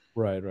 millimeters.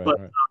 Right, right,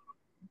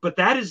 But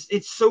right.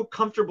 it's so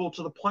comfortable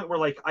to the point where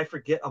like I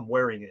forget I'm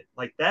wearing it.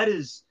 Like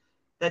that's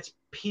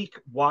peak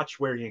watch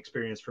wearing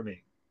experience for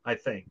me, I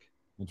think.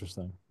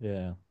 Interesting.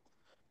 Yeah.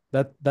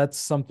 That's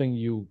something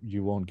you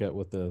won't get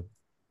with the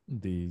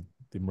the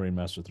Marine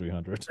Master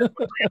 300.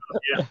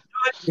 Yeah.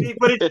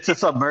 But It's a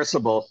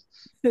submersible.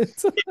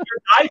 It's if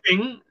you're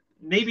diving,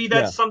 maybe yeah,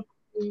 that's something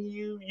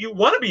you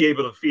want to be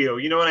able to feel.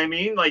 You know what I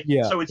mean? Like,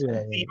 yeah, so it's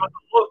yeah, easy yeah. on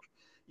the look.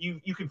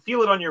 You can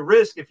feel it on your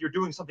wrist if you're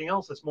doing something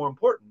else that's more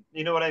important.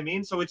 You know what I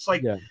mean? So it's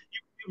like Yeah.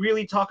 you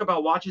really talk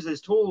about watches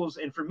as tools,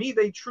 and for me,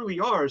 they truly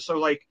are. So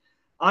like,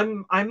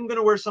 I'm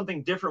gonna wear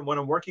something different when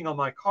I'm working on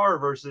my car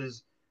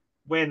versus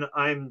when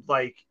I'm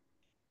like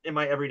in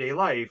my everyday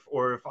life,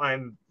 or if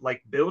I'm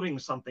like building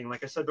something,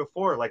 like I said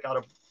before, like out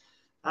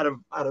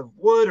of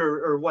wood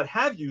or what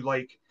have you.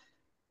 Like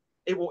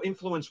it will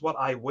influence what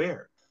I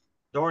wear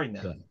during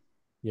that. Yeah.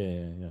 Yeah,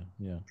 yeah, yeah,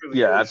 yeah. It really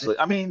Yeah, is.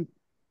 absolutely. I mean,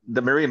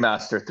 the Marine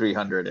Master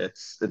 300,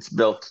 it's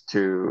built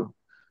to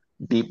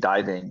deep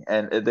diving,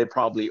 and they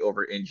probably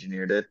over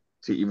engineered it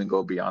to even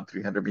go beyond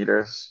 300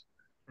 meters.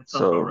 That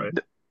sounds about So right.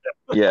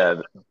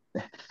 yeah,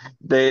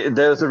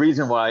 there's a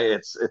reason why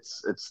it's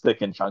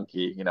thick and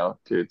chunky, you know,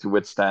 to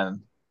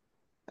withstand,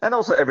 and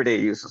also everyday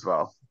use as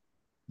well.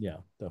 Yeah,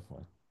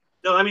 definitely.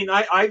 No, I mean,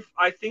 I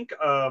think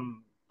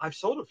I've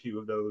sold a few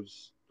of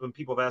those when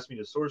people have asked me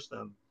to source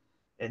them,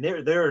 and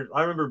they're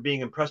I remember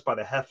being impressed by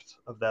the heft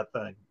of that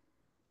thing.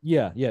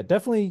 Yeah, yeah,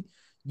 definitely.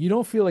 You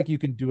don't feel like you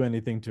can do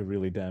anything to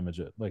really damage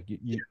it. Like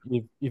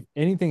if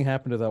anything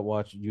happened to that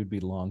watch, you'd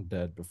be long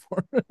dead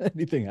before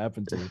anything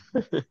happened to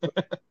the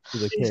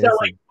It's not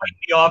case. like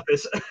the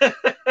office.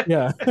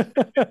 Yeah.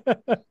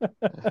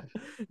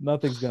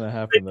 Nothing's gonna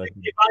happen that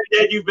If I'm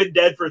dead, you've been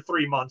dead for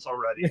 3 months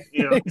already.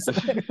 You know.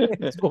 exactly.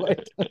 It's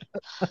quite-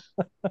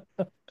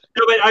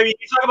 No, but I mean,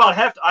 you talk about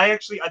heft. I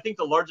think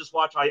the largest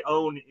watch I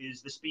own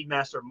is the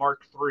Speedmaster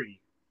Mark III,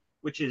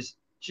 which is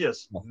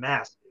just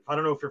massive. I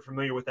don't know if you're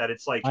familiar with that.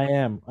 It's like I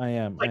am.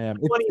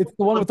 twenty. It's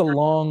the one with the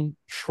long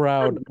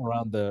shroud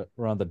around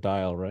the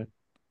dial, right?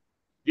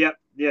 Yep,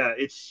 yeah,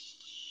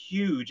 it's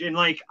huge, and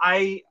like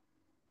I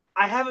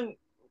haven't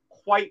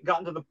quite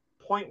gotten to the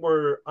point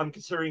where I'm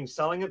considering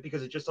selling it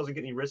because it just doesn't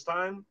get any wrist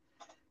time.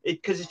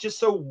 Because it's just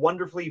so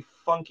wonderfully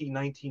funky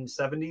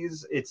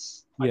 1970s.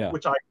 Yeah.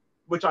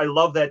 Which I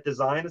love that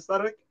design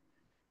aesthetic.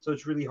 So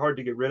it's really hard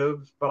to get rid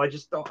of. But I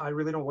just don't. I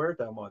really don't wear it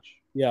that much.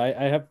 Yeah,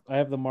 I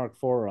have the Mark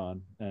IV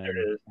on There and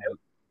it is.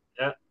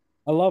 Yeah,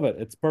 I love it.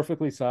 It's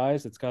perfectly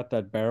sized. It's got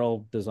that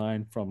barrel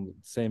design from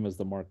same as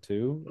the Mark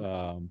II.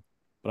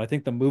 But I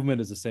think the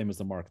movement is the same as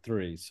the Mark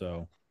III.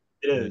 So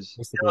it you is.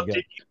 basically Now, get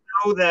did you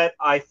know that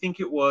I think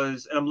it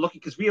was? And I'm looking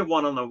because we have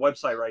one on the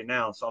website right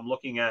now. So I'm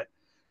looking at,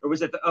 or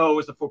was it it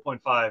was the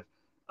 4.5.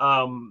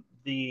 oh,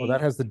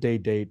 that has the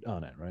date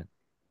on it, right?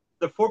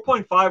 The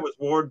 4.5 was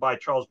worn by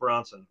Charles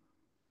Bronson.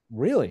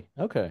 Really?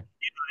 Okay.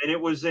 And it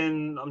was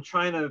in, I'm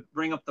trying to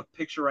bring up the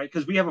picture right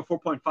because we have a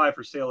 4.5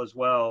 for sale as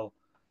well.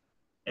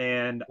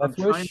 And I'm Death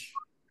trying to Wish.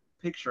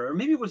 picture, or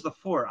maybe it was the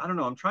 4. I don't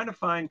know. I'm trying to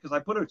find because I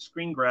put a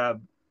screen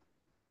grab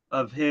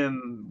of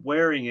him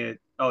wearing it.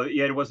 Oh,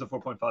 yeah, it was the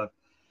 4.5.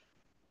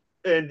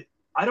 And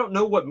I don't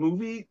know what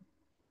movie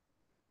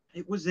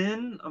it was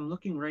in. I'm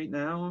looking right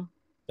now.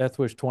 Death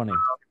Wish 20.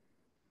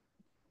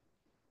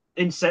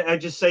 I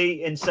just say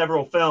in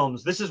several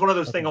films. This is one of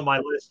those Okay. things on my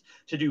list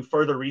to do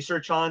further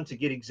research on to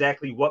get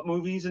exactly what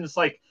movies. And it's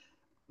like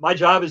my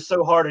job is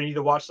so hard. I need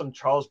to watch some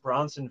Charles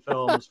Bronson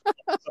films.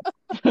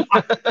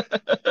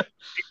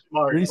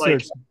 Like,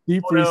 Research,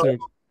 deep oh no, research.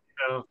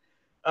 you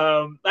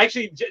know.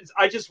 Actually,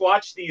 I just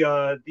watched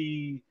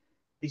the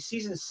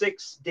season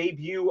 6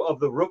 debut of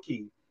The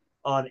Rookie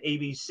on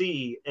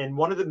ABC, and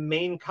one of the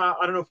main I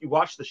don't know if you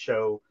watched the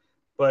show,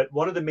 but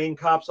one of the main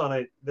cops on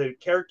it, the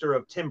character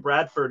of Tim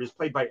Bradford, is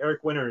played by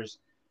Eric Winters,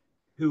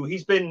 who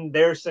he's been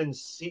there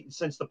since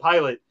the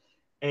pilot,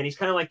 and he's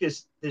kind of like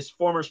this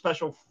former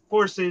special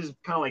forces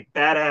kind of like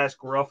badass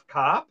gruff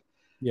cop,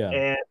 Yeah.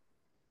 and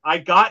I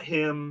got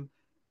him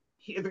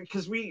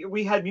because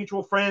we had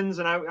mutual friends,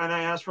 and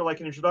I asked for like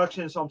an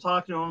introduction, so I'm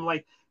talking to him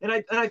like, and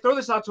I throw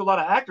this out to a lot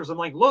of actors. I'm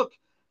like, look,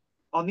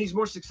 on these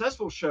more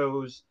successful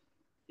shows,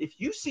 if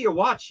you see a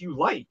watch you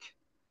like,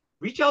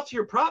 reach out to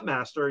your prop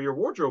master or your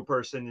wardrobe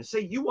person and say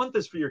you want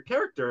this for your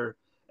character,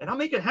 and I'll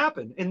make it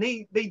happen. And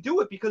they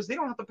do it because they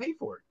don't have to pay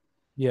for it.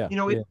 Yeah. You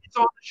know, it's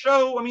on the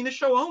show. I mean, the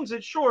show owns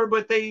it, sure,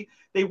 but they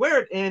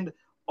wear it. And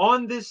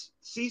on this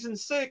season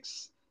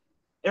 6,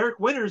 Eric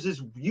Winters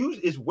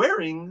is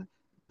wearing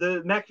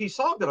the McPhee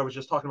Sog that I was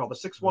just talking about, the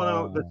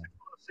 610, the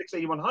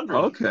 68100.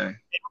 Okay.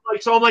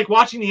 Like, so I'm like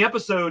watching the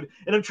episode,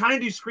 and I'm trying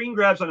to do screen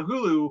grabs on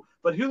Hulu,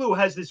 but Hulu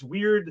has this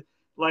weird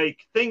like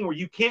thing where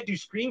you can't do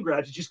screen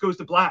grabs; it just goes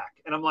to black.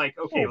 And I'm like,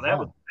 okay, well that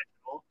was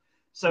intentional.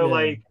 So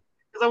like,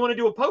 because I want to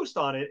do a post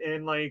on it,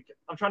 and like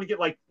I'm trying to get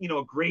like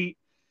a great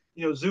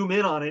zoom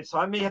in on it. So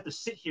I may have to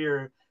sit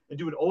here and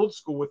do an old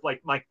school with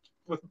like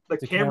with the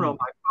camera on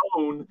my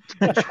phone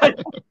and try to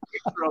take a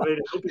picture of it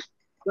and hope it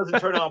doesn't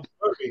turn out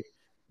blurry.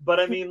 But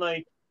I mean,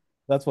 like,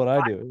 that's what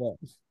I do.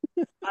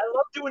 Yeah. I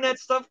love doing that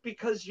stuff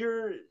because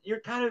you're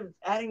kind of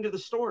adding to the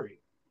story.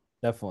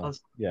 Definitely.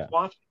 Yeah.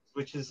 Watching,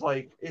 which is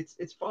like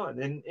it's fun,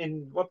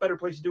 and what better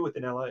place to do it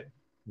than LA?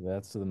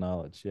 That's to the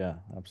knowledge. Yeah,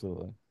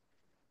 absolutely.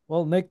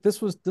 Well, Nick,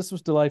 this was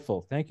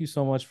delightful. Thank you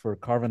so much for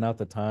carving out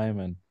the time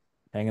and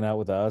hanging out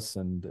with us,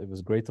 and it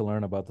was great to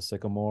learn about the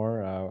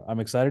Sycamore. I'm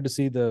excited to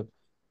see the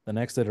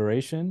next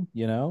iteration.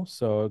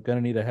 So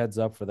gonna need a heads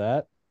up for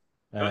that,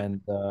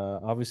 and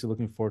obviously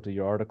looking forward to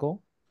your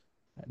article.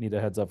 I need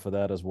a heads up for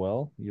that as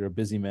well. You're a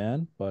busy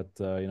man, but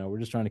we're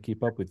just trying to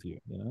keep up with you.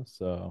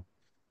 So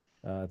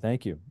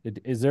thank you.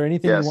 Is there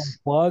anything you want to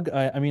plug?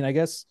 I mean, I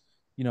guess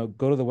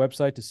go to the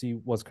website to see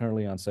what's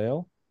currently on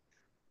sale.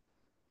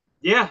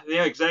 Yeah,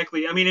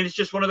 exactly. I mean, it's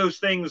just one of those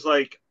things.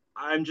 Like,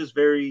 I'm just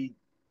very.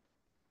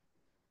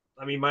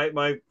 I mean,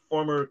 my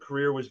former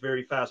career was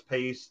very fast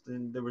paced,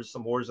 and there was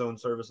some Warzone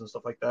service and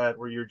stuff like that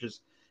where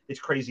it's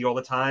crazy all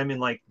the time. And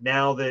like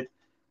now that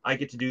I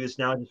get to do this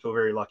now, I just feel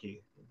very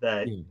lucky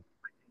that I can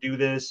do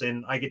this,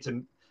 and I get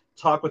to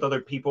talk with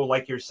other people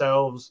like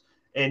yourselves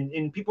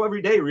and people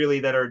every day really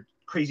that are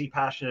crazy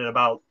passionate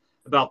about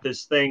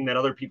this thing that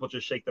other people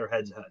just shake their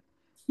heads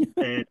at.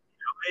 And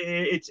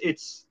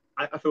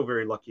I feel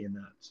very lucky in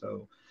that.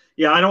 So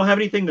yeah, I don't have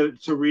anything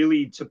to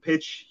really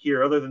pitch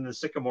here other than the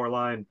Sycamore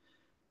line.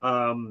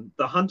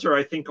 The Hunter,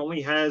 I think,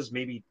 only has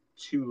maybe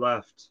 2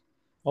 left.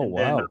 Oh,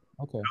 wow.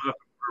 Okay.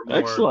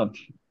 Excellent.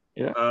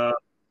 Yeah.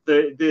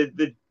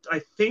 I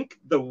think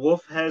the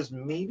Wolf has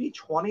maybe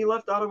 20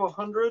 left out of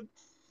 100.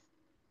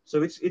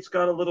 So it's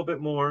got a little bit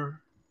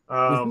more.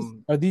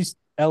 Are these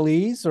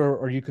LEs, or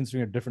are you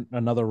considering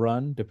another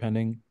run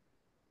depending?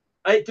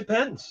 It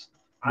depends.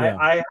 Yeah.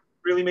 I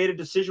really made a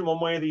decision one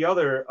way or the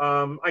other.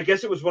 I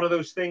guess it was one of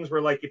those things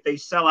where like if they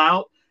sell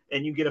out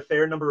and you get a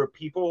fair number of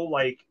people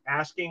like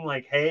asking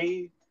like,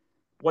 hey,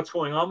 what's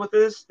going on with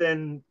this?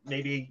 Then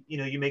maybe,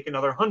 you make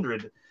another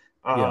 100.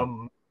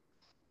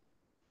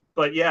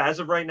 But yeah, as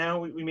of right now,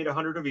 we made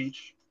 100 of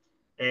each,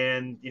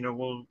 and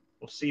we'll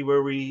see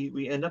where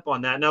we end up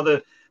on that. Now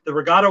the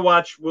Regatta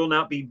watch will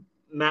not be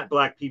matte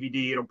black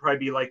PVD. It'll probably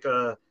be like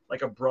a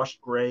brushed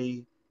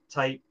gray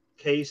type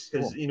case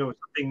because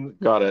something.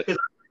 Got it. Because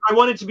I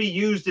want it to be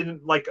used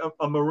in like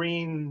a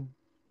maritime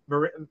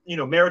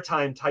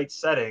tight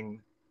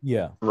setting.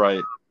 Yeah.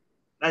 Right.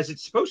 As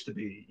it's supposed to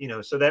be,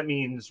 so that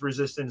means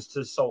resistance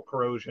to salt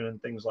corrosion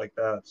and things like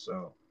that.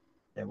 So,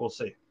 yeah, we'll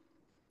see.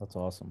 That's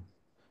awesome.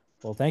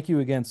 Well, thank you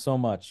again so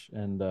much,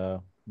 and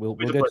we'll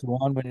get you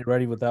on when you're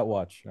ready with that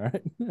watch. All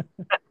right.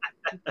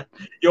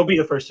 You'll be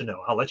the first to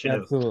know. I'll let you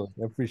know. Absolutely,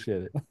 I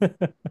appreciate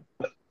it.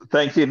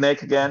 Thank you,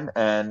 Nick, again,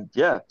 and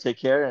yeah, take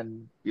care,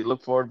 and we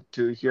look forward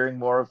to hearing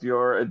more of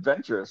your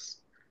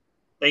adventures.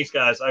 Thanks,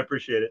 guys. I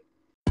appreciate it.